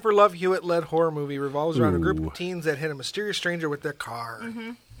 What Jennifer Love Hewitt-led horror movie revolves around a group Ooh. of teens that hit a mysterious stranger with their car?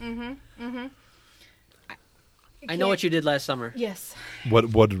 I know what you did last summer. Yes. What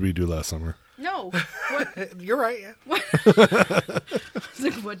did we do last summer? No. You're right, yeah.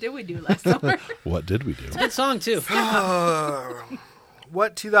 What did we do last summer? What did we do? Good song, too.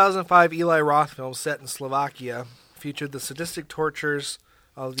 What 2005 Eli Roth film set in Slovakia featured the sadistic tortures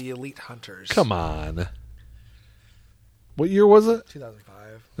of the elite hunters? Come on. What year was it?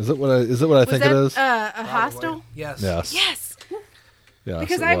 2005. Is it what I think was it that, is? a hostel? Yes. Yes. Yes. Yes,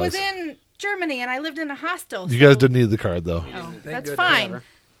 Because it I was in Germany and I lived in a hostel. You so- guys didn't need the card though. Oh, Thank that's goodness. fine. Whatever.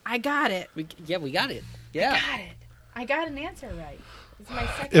 I got it. We got it. Yeah. Got it. I got an answer right. It's my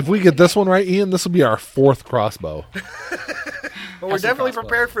second If we one get this today. one right, Ian, this will be our fourth crossbow. Well, we're That's a definitely crossbow.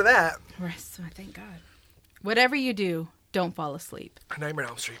 prepared for that. Rest, thank God. Whatever you do, don't fall asleep. Nightmare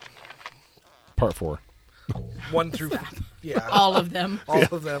on Elm Street. Part 4. 1 through... Yeah. All of them. All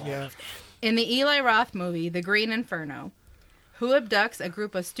of them, yeah. In the Eli Roth movie, The Green Inferno, who abducts a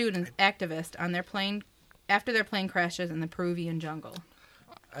group of student activists on their plane after their plane crashes in the Peruvian jungle?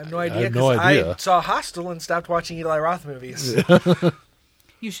 I have no idea have no because idea. I saw Hostel and stopped watching Eli Roth movies.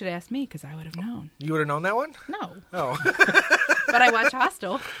 You should ask me because I would have known. You would have known that one? No, Oh. but I watch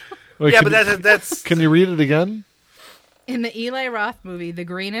Hostel. Wait, Yeah, can but you- that's... Can you read it again? In the Eli Roth movie, The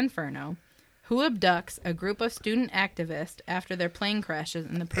Green Inferno, who abducts a group of student activists after their plane crashes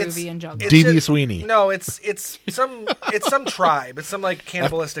in the Peruvian jungle? it's Dee Dee just- Sweeney. No, it's some tribe. It's some like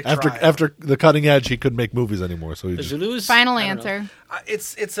cannibalistic After tribe. after the cutting edge, he couldn't make movies anymore, so he The just Zulus. Final I don't know.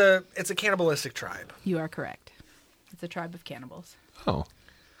 answer. It's a cannibalistic tribe. You are correct. It's a tribe of cannibals. oh.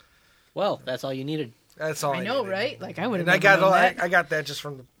 Well, that's all you needed. That's all I I know, needed. right? Like I would have. And I got known that. I got that just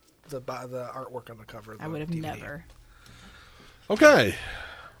from the artwork on the cover. Of the I would have DVD. never. Okay.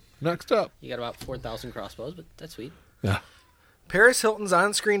 Next up. You got about 4,000 crossbows, but that's sweet. Yeah. Paris Hilton's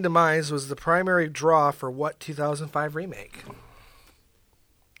on-screen demise was the primary draw for what 2005 remake?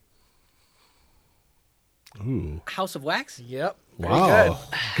 Ooh. House of Wax? Yep. Very Wow.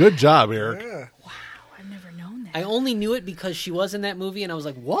 Good job, Eric. good. Yeah. Oh, I've never known that. I only knew it because she was in that movie, and I was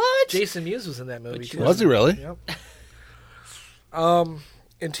like, what? Jason Mewes was in that movie But she too. Was he really? Yep.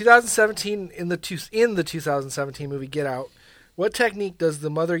 In 2017, in the 2017 movie Get Out, what technique does the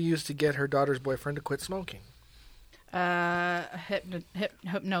mother use to get her daughter's boyfriend to quit smoking?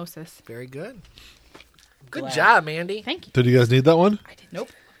 Hypnosis. Very good. Good Glad. job, Mandy. Thank you. Did you guys need that one? Nope.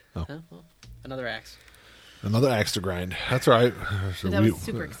 Huh? Well, another axe. Another axe to grind. That's all right. So That was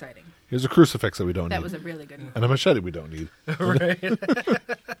super exciting. Here's a crucifix that we don't That need. was a really good one. And a machete we don't need.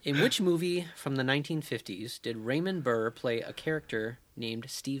 In which movie from the 1950s did Raymond Burr play a character named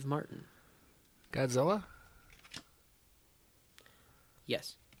Steve Martin? Godzilla?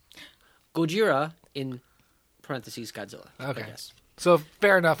 Yes. Gojira in parentheses Godzilla. Okay. Yes. So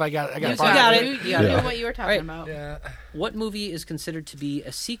fair enough. I got You it. got it. You Yeah. knew what you were talking Right. about. Yeah. What movie is considered to be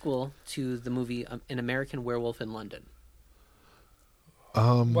a sequel to the movie An American Werewolf in London?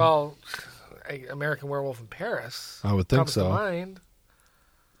 Well, American Werewolf in Paris. I would think comes so. To mind.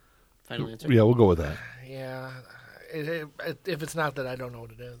 Final answer? Yeah, we'll go with that. Yeah. If it's not that, I don't know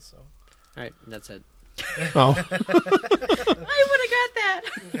what it is. So. All right, that's it. Oh. I would have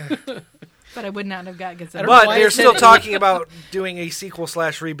got that. But I would not have got Godzilla. know But why they're it's still in- talking about doing a sequel /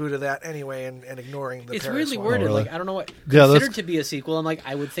 reboot of that anyway, and ignoring the It's Paris weirdly one. worded. really? Like I don't know what Yeah, that's- considered to be a sequel. I'm like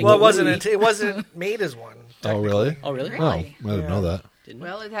I would think. Well, would be. it wasn't made as one. Oh, really? Oh, really? Really? Oh, I didn't know that. Didn't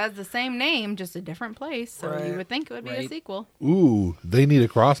Well, it has the same name, just a different place, so Right. you would think it would be a Right. sequel. Ooh, they need a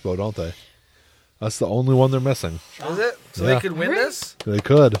crossbow, don't they? That's the only one they're missing. Is it? So Yeah. they could win Really? this? They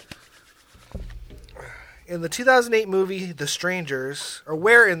could. In the 2008 movie The Strangers, or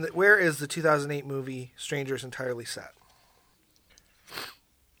where is the 2008 movie Strangers entirely set?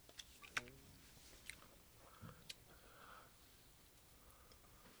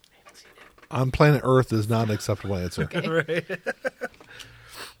 On planet Earth is not an acceptable answer.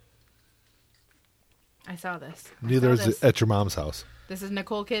 I saw this. I Neither saw is this. it at your mom's house. This is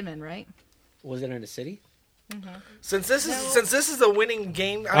Nicole Kidman, right? Was it in a city? Since this is the winning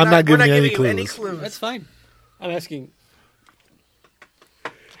game, I'm not we're giving you any any clues. clues. That's fine. I'm asking. I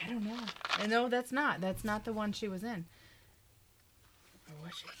don't know. No, that's not. That's not the one she was in. Or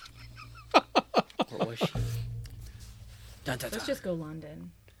was she? Or was she? Dun, dun, Let's dun. just go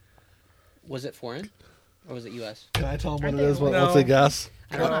London. Was it foreign, or was it U.S.? Can I tell them Aren't what it they is? all- What's they guess?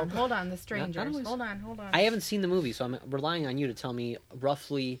 Hold on. The Strangers. always. Hold on. I haven't seen the movie, so I'm relying on you to tell me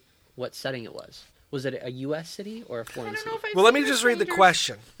roughly what setting it was. Was it a U.S. city or a I foreign don't city? know if I've Well, let seen me The just read the Strangers.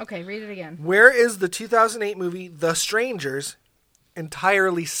 question. Okay, read it again. Where is the 2008 movie The Strangers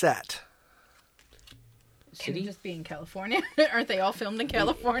entirely set? Can it City? just be in California? Aren't they all filmed in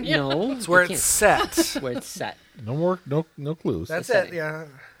California? No. It's where it it's can't. set. Where it's set. No clues. That's The it, setting. yeah.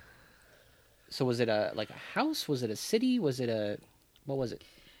 So was it a house? Was it a city? Was it what was it?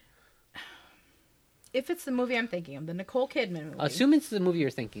 If it's the movie I'm thinking of, the Nicole Kidman movie, Assume it's the movie you're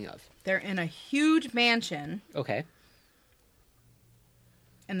thinking of. they're in a huge mansion Okay.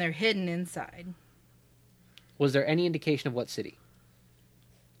 and they're hidden inside. Was there any indication of what city?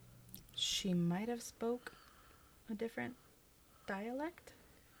 She might have spoke a different dialect.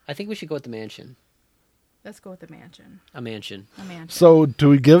 I think we should go with the mansion. Let's go with the mansion. A mansion. A mansion. So, do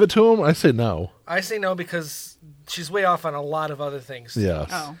we give it to him? I say no. I say no because she's way off on a lot of other things. Yes.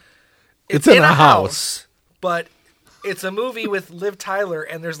 Oh, It's in a house. But it's a movie with Liv Tyler,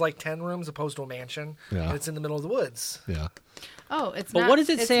 and there's like 10 rooms opposed to a mansion. Yeah. And it's in the middle of the woods Yeah. oh, it's But not. what does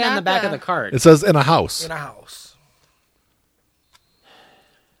it it's say on not the back of the card? It says in a house. in a house.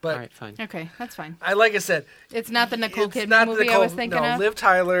 But All right, fine. Okay, that's fine. like I said, It's not the Nicole it's Kidman not movie I Nicole- was thinking no, of. Liv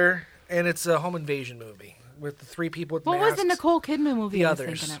Tyler, and it's a home invasion movie with the 3 people with What masks. was the Nicole Kidman movie The I was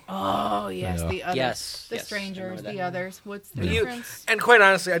Others. thinking of? Oh, yes, Yeah. the others. Yes, The yes, I Strangers, remember the that. others. What's the You- difference? And quite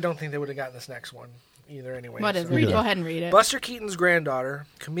honestly, I don't think they would have gotten this next one either anyway. What is so. it? Yeah. Go ahead and read it. Buster Keaton's granddaughter,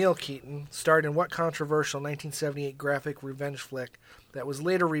 Camille Keaton, starred in what controversial 1978 graphic revenge flick that was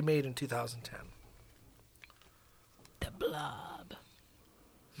later remade in 2010? The Blob.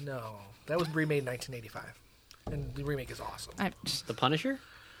 No, that was remade in 1985. And the remake is awesome. The Punisher?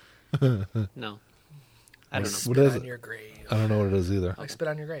 No. I don't know. What Spit is on it? your grave. I don't know what it is either. Like spit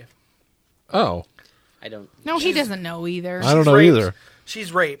on your grave. Oh, I don't. No, he doesn't know either. I don't She's know raped. either.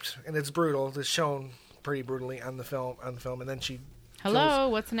 She's raped, and it's brutal. It's shown pretty brutally on the film. And then she. Hello,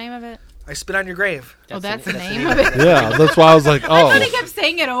 what's the name of it? I spit on your grave. Oh, that's the the name of it. Yeah, that's why I was like, I thought he oh. kept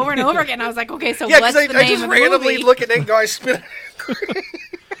saying it over and over again. I was like, okay, so Yeah, what's because the I name just of the randomly movie? look at it and go, I spit.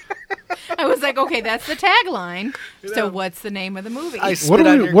 I was like, okay, that's the tagline. Yeah. So what's the name of the movie? I What spit are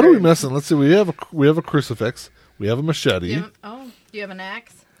on we? your What are we grave. missing? Let's see. We have a crucifix. We have a machete. do you have an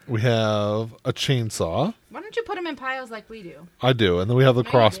axe? We have a chainsaw. Why don't you put them in piles like we do? I do, and then we have the No,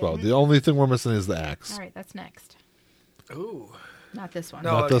 you crossbow. didn't. The only thing we're missing is the axe. All right, that's next. Ooh. Not this one.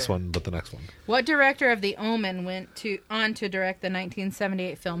 No. Not this okay. one, but the next one. What director of The Omen went on to direct the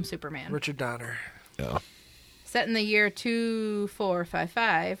 1978 film Superman? Richard Donner. Yeah. Set in the year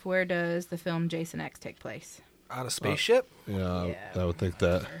 2455, where does the film Jason X take place? On a spaceship? Yeah, Yeah, I would think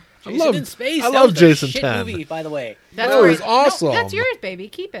that. I Jason love, in Space. I That love was a Jason shit 10. movie, by the way. That's That where was awesome. No, that's yours, baby.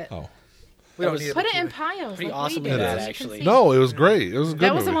 Keep it. Oh. We don't was- need it. Put it in piles. Pretty like awesome we movie, did, so that, you can actually. see. No, it was great. It was a good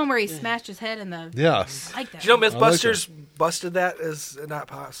That was movie. the one where he smashed his head in the. Yes. I like that. Do you know I like Mythbusters busted that as not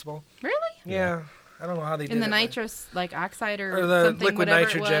possible? Really? Yeah. I don't know how they did In the it. nitrous, like oxide or, Or the something, liquid whatever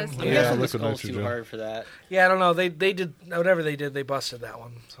nitrogen. it was. I'm Yeah, guessing the liquid skull's too nitrogen. hard for that. Yeah, I don't know. They did whatever they did. They busted that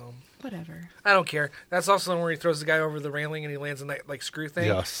one. So Whatever. I don't care. That's also the one where he throws the guy over the railing and he lands in that like screw thing.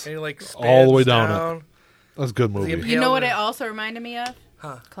 Yes. And he like All the way spins down That's a good movie. The You know what it Impaled. also reminded me of?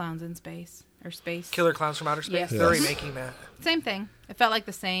 Huh. Clowns in Space. Or Space. Killer Clowns from Outer Space. Yes. They're Yes. remaking that. Same thing. It felt like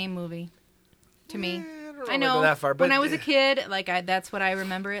the same movie to me. I I don't know. remember that far, but when I was a kid, that's what I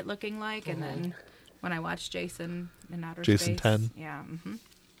remember it looking like, and then when I watched Jason in Outer Jason Space, 10? yeah,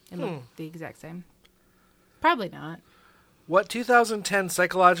 it looked the exact same. Probably not. What 2010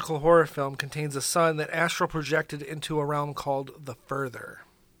 psychological horror film contains a son that astral projected into a realm called The Further?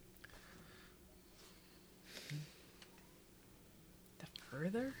 The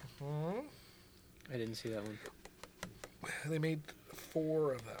Further. I didn't see that one. They made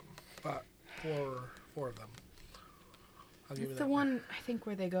 4 of them. Four of them. I'll give you It's that the one I think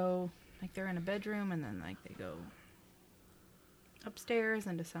where they go, like they're in a bedroom, and then like they go upstairs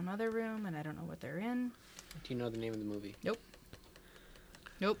into some other room, and I don't know what they're in. Do you know the name of the movie? Nope.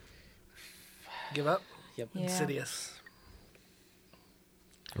 Give up? Yep. Yeah. Insidious.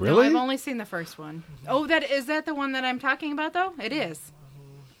 Really? No, I've only seen the first one. Oh, is that the one that I'm talking about though? It is.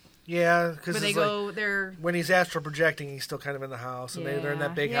 Yeah, Where because they go, they're when he's astral projecting, he's still kind of in the house, and they're in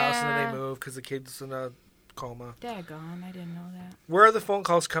that big house, and then Yeah. they move because the kid's in a coma. daggone. I didn't know that. Where are the phone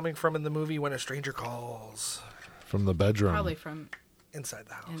calls coming from in the movie When a Stranger Calls? From the bedroom. Probably from Inside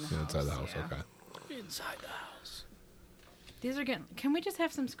the house. in the Yeah, inside the house. yeah. Okay. Inside the house. These are getting. Can we just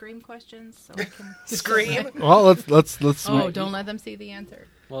have some scream questions so I can Scream. Well, let's. Oh, don't let them see the answer.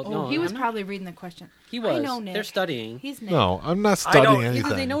 Well, Oh, no, he was I'm not- probably reading the question. He was. I know Nick. They're studying. He's Nick. No, I'm not I don't- studying either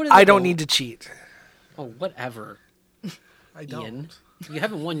anything. They know where to I don't go. need to cheat. Oh, whatever. I don't. Ian. You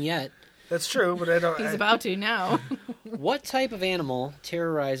haven't won yet. That's true, but I don't. He's about to now. What type of animal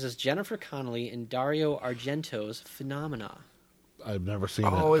terrorizes Jennifer Connelly in Dario Argento's Phenomena? I've never seen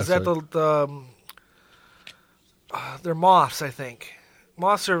it. Oh, is that the they're moths, I think.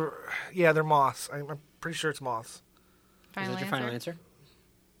 Moths are... Yeah, they're moths. I'm pretty sure it's moths. Is Final that your answer? final answer?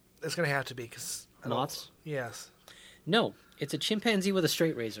 It's going to have to be, because... Moths? Yes. No, it's a chimpanzee with a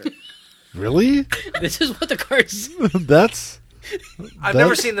straight razor. Really? This is what the card says. That's... I've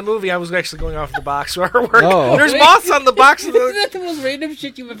never seen the movie. I was actually going off the box artwork. Oh. There's moths on the box of Isn't the... that the most random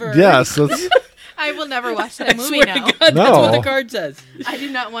shit you've ever heard? Yes. That's I will never watch that I movie swear now. to God, No. that's what the card says. I do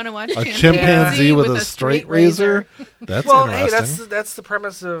not want to watch a chimpanzee with a straight razor. That's Well, hey, interesting. that's the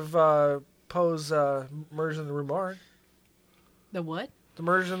premise of Poe's Murders in the Rue Morgue. The what? The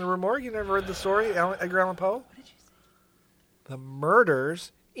Murders in the Rue Morgue? You never read the story, Edgar Allan Poe? What did you say? The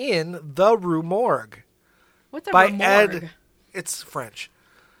Murders in the Rue Morgue. What's a By remorgue? It's French.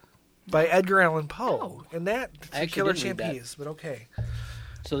 By Edgar Allan Poe. Oh. And that, I actually Killer didn't read that. Champies, but okay.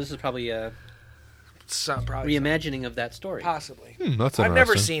 So this is probably a Probably reimagining of that story. possibly. That's interesting. I've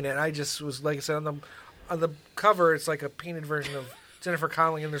never seen it. I just was, like I said, on the cover, it's like a painted version of Jennifer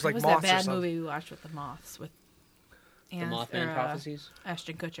Connelly, and there's like What was moths that or bad something. movie we watched with the moths with The Mothman Prophecies?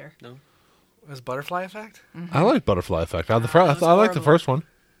 Ashton Kutcher? No. It was Butterfly Effect? I like Butterfly Effect. I like the horrible. first one.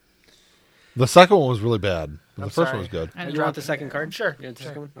 The second one was really bad. But I'm the first sorry. one was good. I You dropped want the it. second card? Sure, You want the sure.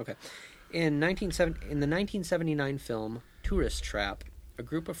 second one? Okay. In the 1979 film Tourist Trap, a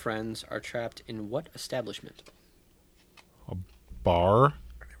group of friends are trapped in what establishment? Bar.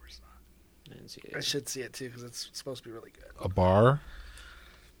 I didn't see I it. should see it too, because it's supposed to be really good. A bar.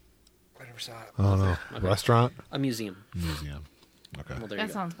 I never saw it. I don't know. Okay. Restaurant. A museum. Museum. Okay. Well, there you That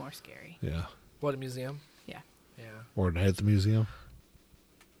go. sounds more scary. Yeah. What, a museum? Yeah. Yeah. Or a night at the museum.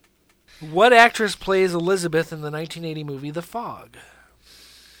 What actress plays Elizabeth in the 1980 movie The Fog?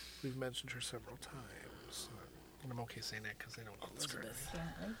 We've mentioned her several times. And I'm okay saying that because I don't know this correctly. Janet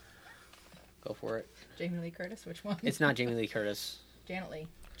Lee. Go for it. Jamie Lee Curtis. Which one? It's not Jamie Lee Curtis. Janet Lee.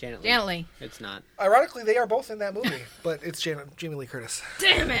 Janet Lee. Janet Lee. It's not. Ironically, they are both in that movie, but it's Jamie Lee Curtis.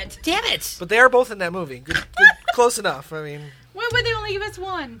 Damn it! Damn it! But they are both in that movie. Good, close enough. I mean, Why would they only give us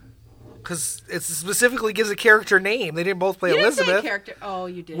one? because it specifically gives a character name. They didn't both play You didn't say Elizabeth. character. Oh,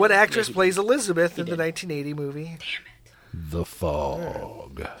 you did. What actress Yeah, he plays Elizabeth in He the did. 1980 movie? The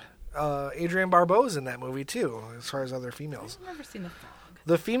Fog. Adrienne Barbeau's in that movie too, as far as other females. I've never seen The Fog.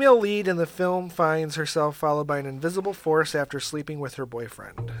 The female lead in the film finds herself followed by an invisible force after sleeping with her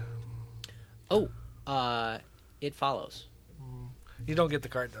boyfriend. Oh, It Follows. You don't get the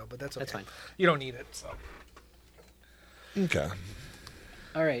card though, but that's okay. That's fine. You don't need it. So. Okay.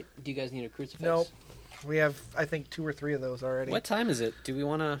 All right. Do you guys need a crucifix? Nope. We have, I think, 2 or 3 of those already. What time is it? Do we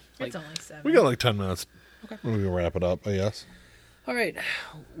want to... It's only 7. We got like 10 minutes. Okay. We can wrap it up, I guess. All right.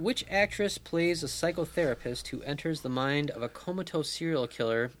 Which actress plays a psychotherapist who enters the mind of a comatose serial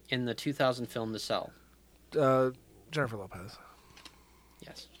killer in the 2000 film The Cell? Jennifer Lopez.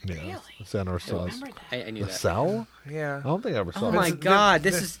 Yes. Yeah. Really? Sandra I Cell. remember that. I knew The that. Cell? Yeah. I don't think I ever saw Oh it. my It's- God! the-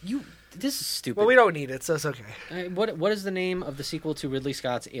 This is stupid. Well, we don't need it, so it's okay. What is the name of the sequel to Ridley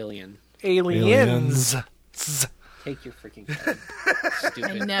Scott's Alien? Aliens. Take your freaking card. I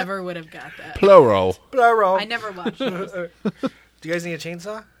Stupid. never would have got that. Plural. Plural. I never watched those. Do you guys need a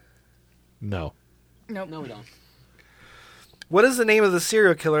chainsaw? No. Nope. No, we don't. What is the name of the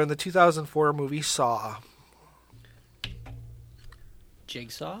serial killer in the 2004 movie Saw?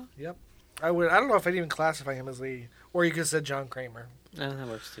 Jigsaw? Yep. I don't know if I'd even classify him as the... Or you could have said John Kramer. That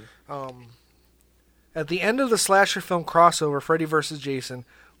works too. At the end of the slasher film crossover, Freddy vs. Jason,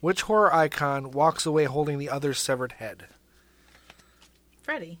 which horror icon walks away holding the other's severed head?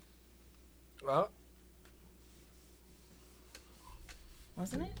 Freddy, Well,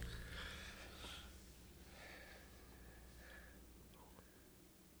 wasn't it?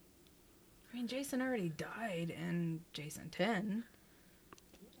 I mean, Jason already died in Jason 10.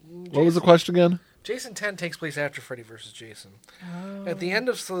 What was the question again? Jason 10 takes place after Freddy vs. Jason. At the end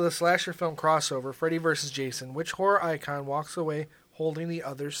of the slasher film crossover, Freddy vs. Jason, which horror icon walks away holding the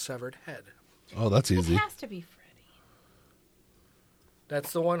other's severed head? Oh, that's It easy. has to be Freddy.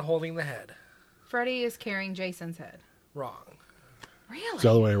 That's the one holding the head. Freddy is carrying Jason's head. Wrong. Really? It's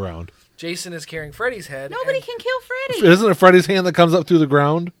the other way around. Jason is carrying Freddy's head. Nobody and, can kill Freddy. Isn't it Freddy's hand that comes up through the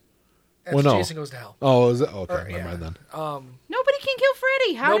ground? and well, no. Jason goes to hell. Oh, is it? Okay, Or, never yeah. mind then. Nobody can kill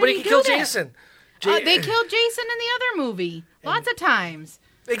Freddy. How Nobody did can he kill do that? Jason. They killed Jason in the other movie lots of times.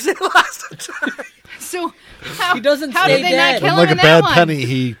 Exactly. Lots of time. So how, He doesn't how stay did they dead. not kill And like him a in that bad one? penny,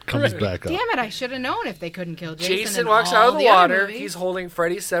 he comes back up. Damn it! I should have known if they couldn't kill Jason. Jason in walks all out of the other water. movies. He's holding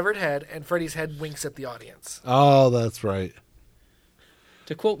Freddy's severed head, and Freddy's head winks at the audience. Oh, that's right.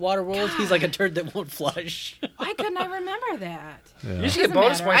 To quote Waterworld, he's like a turd that won't flush. Why couldn't I remember that? You should get Doesn't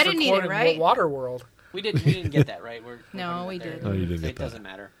bonus matter. points I for didn't need it, quoting right? Waterworld. We didn't get that right. No, we there. did. No, you didn't get It that. doesn't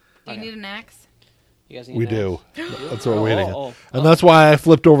matter. Do you need an axe? You guys need We an do. axe? That's what we're waiting oh, on. oh. And that's why I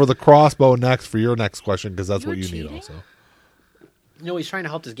flipped over the crossbow next for your next question, because that's You what were you need cheating? also. No, he's trying to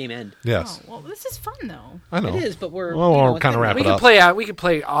help this game end. Yes. Oh, well, this is fun though. I know. It is, but we're Well, we're it's kinda been- wrapping We it can up. play. We can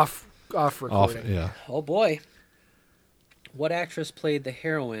play off Off, recording. yeah. Oh boy. What actress played the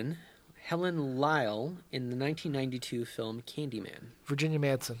heroine Helen Lyle in the 1992 film Candyman? Virginia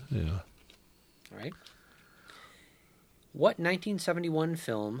Madsen. Yeah. All right. What 1971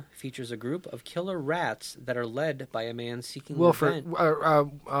 film features a group of killer rats that are led by a man seeking Wilford.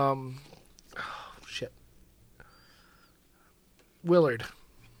 revenge? Shit. Willard.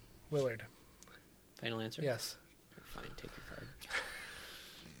 Final answer? Yes. Fine, take your card.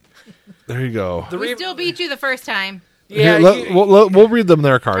 There you go. We still beat you the first time. Yeah. Here, we'll read them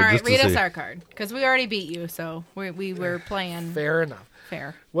their card. All right, just to read us see. our card because we already beat you, so we were playing Fair enough.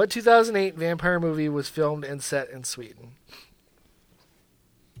 fair. What 2008 vampire movie was filmed and set in Sweden?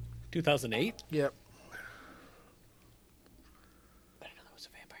 2008? Yep. I didn't know that was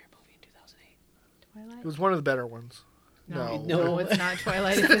a vampire movie in 2008. Twilight? It was one of the better ones. No, it's not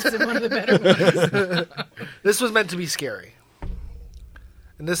Twilight. It's one of the better ones. This was meant to be scary.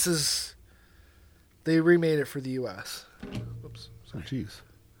 And this is... They remade it for the U.S. Oops. Oh, jeez.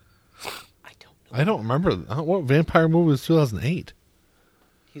 I don't know. I don't remember. What vampire movie was 2008?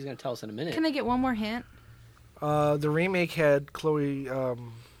 He's going to tell us in a minute. Can I get one more hint? The remake had Chloe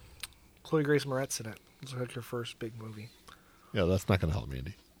Grace Moretz in it. It was like her first big movie. Yeah, that's not going to help me,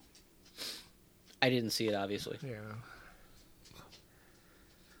 Andy. I didn't see it, obviously. Yeah.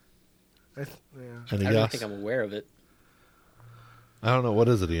 Yeah. Any I don't guess? think I'm aware of it. I don't know. What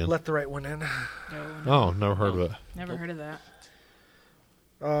is it, Ian? Let the right one in. Oh, never heard of it. Never heard of that.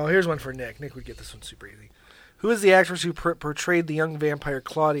 Oh, here's one for Nick. Nick would get this one super easy. Who is the actress who portrayed the young vampire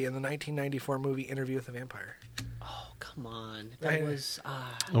Claudia in the 1994 movie Interview with the Vampire? Oh, come on. That was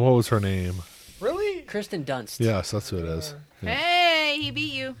And what was her name? Really? Kirsten Dunst. Yes, that's who it is. Yeah. Hey, he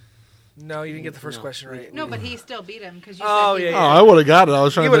beat you. No, you didn't get the first No. question right. No, but he still beat him because you Oh, said he yeah, Oh, I would have got it. I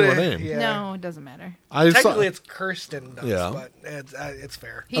was trying You to think of her would've- name. yeah. No, it doesn't matter. Technically, it's Kirsten Dunst, Yeah. but it's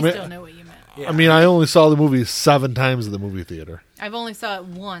fair. He I mean- still knew what you meant. Yeah. I mean, I only saw the movie 7 times in the movie theater. I've only saw it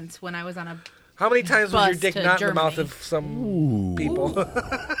once when I was on a. How many times was your Bus dick to not in the mouth Germany. of some Ooh. people?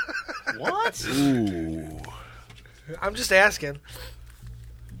 What? Ooh. I'm just asking.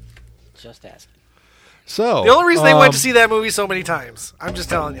 Just asking. So The only reason they went to see that movie so many times. I'm just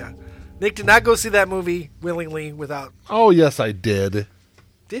telling you. Nick did not go see that movie willingly without... Oh, yes, I did.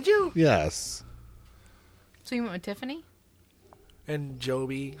 Did you? Yes. So you went with Tiffany? And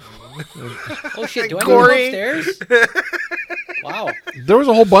Joby. Oh, shit. Do I Corey. go upstairs? Wow. There was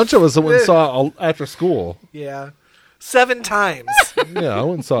a whole bunch of us that went and saw it after school. Yeah. 7 times. Yeah, I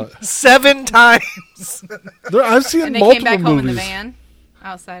went and saw it. 7 times. I've seen And they multiple came back home in the movies van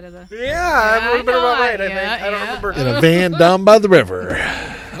outside of the. Yeah, that would have been about know, right, I yeah, think. I don't yeah. remember. in a van down by the river.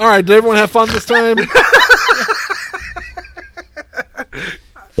 All right, did everyone have fun this time?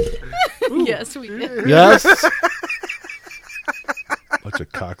 Yes, we did. Yes. Bunch of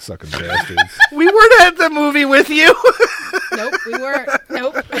cocksucking bastards. We weren't at the movie with you. Nope, we weren't.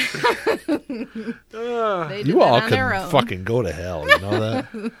 Nope. They did You that all on their can own. fucking go to hell. You know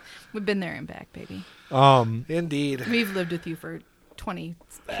that. We've been there and back, baby. Indeed. We've lived with you for 20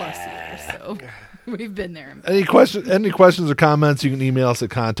 plus years, so we've been there and back. Any questions or comments, you can email us at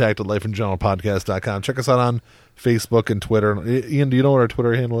contact@lifeingeneralpodcast.com. Check us out on Facebook and Twitter. Ian, do you know what our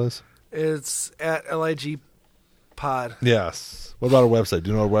Twitter handle is? It's at LIG Pod. Yes. What about our website?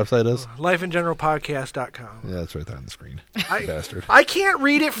 Do you know what our website is? Lifeingeneralpodcast.com. Yeah, it's right there on the screen. Bastard. I can't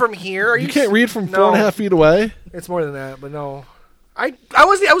read it from here. Are You can't read from No. 4.5 feet away? It's more than that, but no. I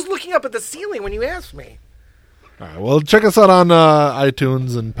was looking up at the ceiling when you asked me. All right, well, check us out on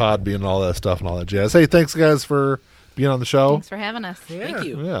iTunes and Podbean and all that stuff and all that jazz. Hey, thanks, guys, for being on the show. Thanks for having us. Yeah. Thank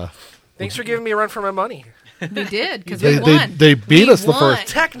you. Yeah. Thanks for giving me a run for my money. We did, because They- we won. they beat We us the first- won.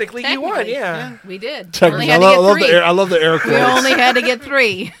 Technically, you won, yeah. We did. Technically, Only had to get three. I love the air We quotes. only had to get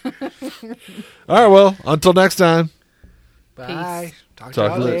 3. All right, well, until next time. Bye. Talk to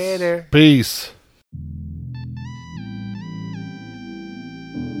Talk you to you later. Peace.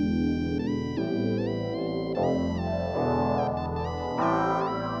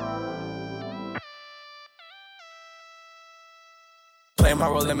 Play my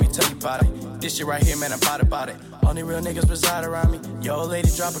role, let me tell you about it. This shit right here, man, I'm about it. Only real niggas reside around me. Yo, old lady,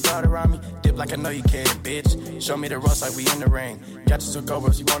 drop a guard around me. Dip like I know you can, bitch. Show me the ropes like we in the ring. Got you some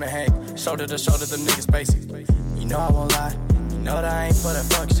GoPros, you wanna hang. Shoulder to shoulder, them niggas basic. You know I won't lie. Know that I ain't for that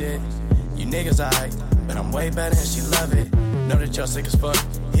fuck shit. You niggas alright, but I'm way better and she love it. Know that y'all sick as fuck.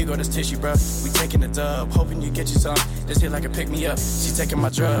 Here go this tissue, bruh. We taking the dub, hoping you get you some. This hit like a pick me up. She taking my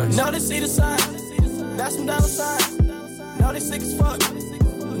drugs. Know they see the sign. That's some dollar signs. Know they sick as fuck.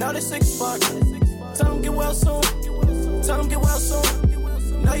 Know they sick as fuck. Tell them get well soon. Tell them get well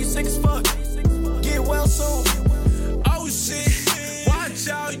soon. Know you sick as fuck. Get well soon. Oh shit. Watch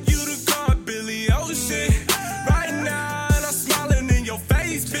out, you the god, Billy. Oh shit. Right now, and I'm smiling in your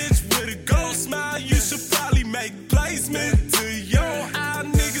face, bitch. With a gold smile, you should probably make placement to your eye.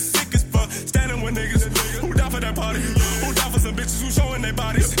 Niggas sick as fuck. Standing with niggas who down for that party. Who down for some bitches who showing their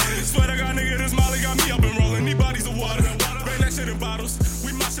bodies. Swear to God, nigga, this Molly got me up and rolling. These bodies of water. Bring that shit in bottles.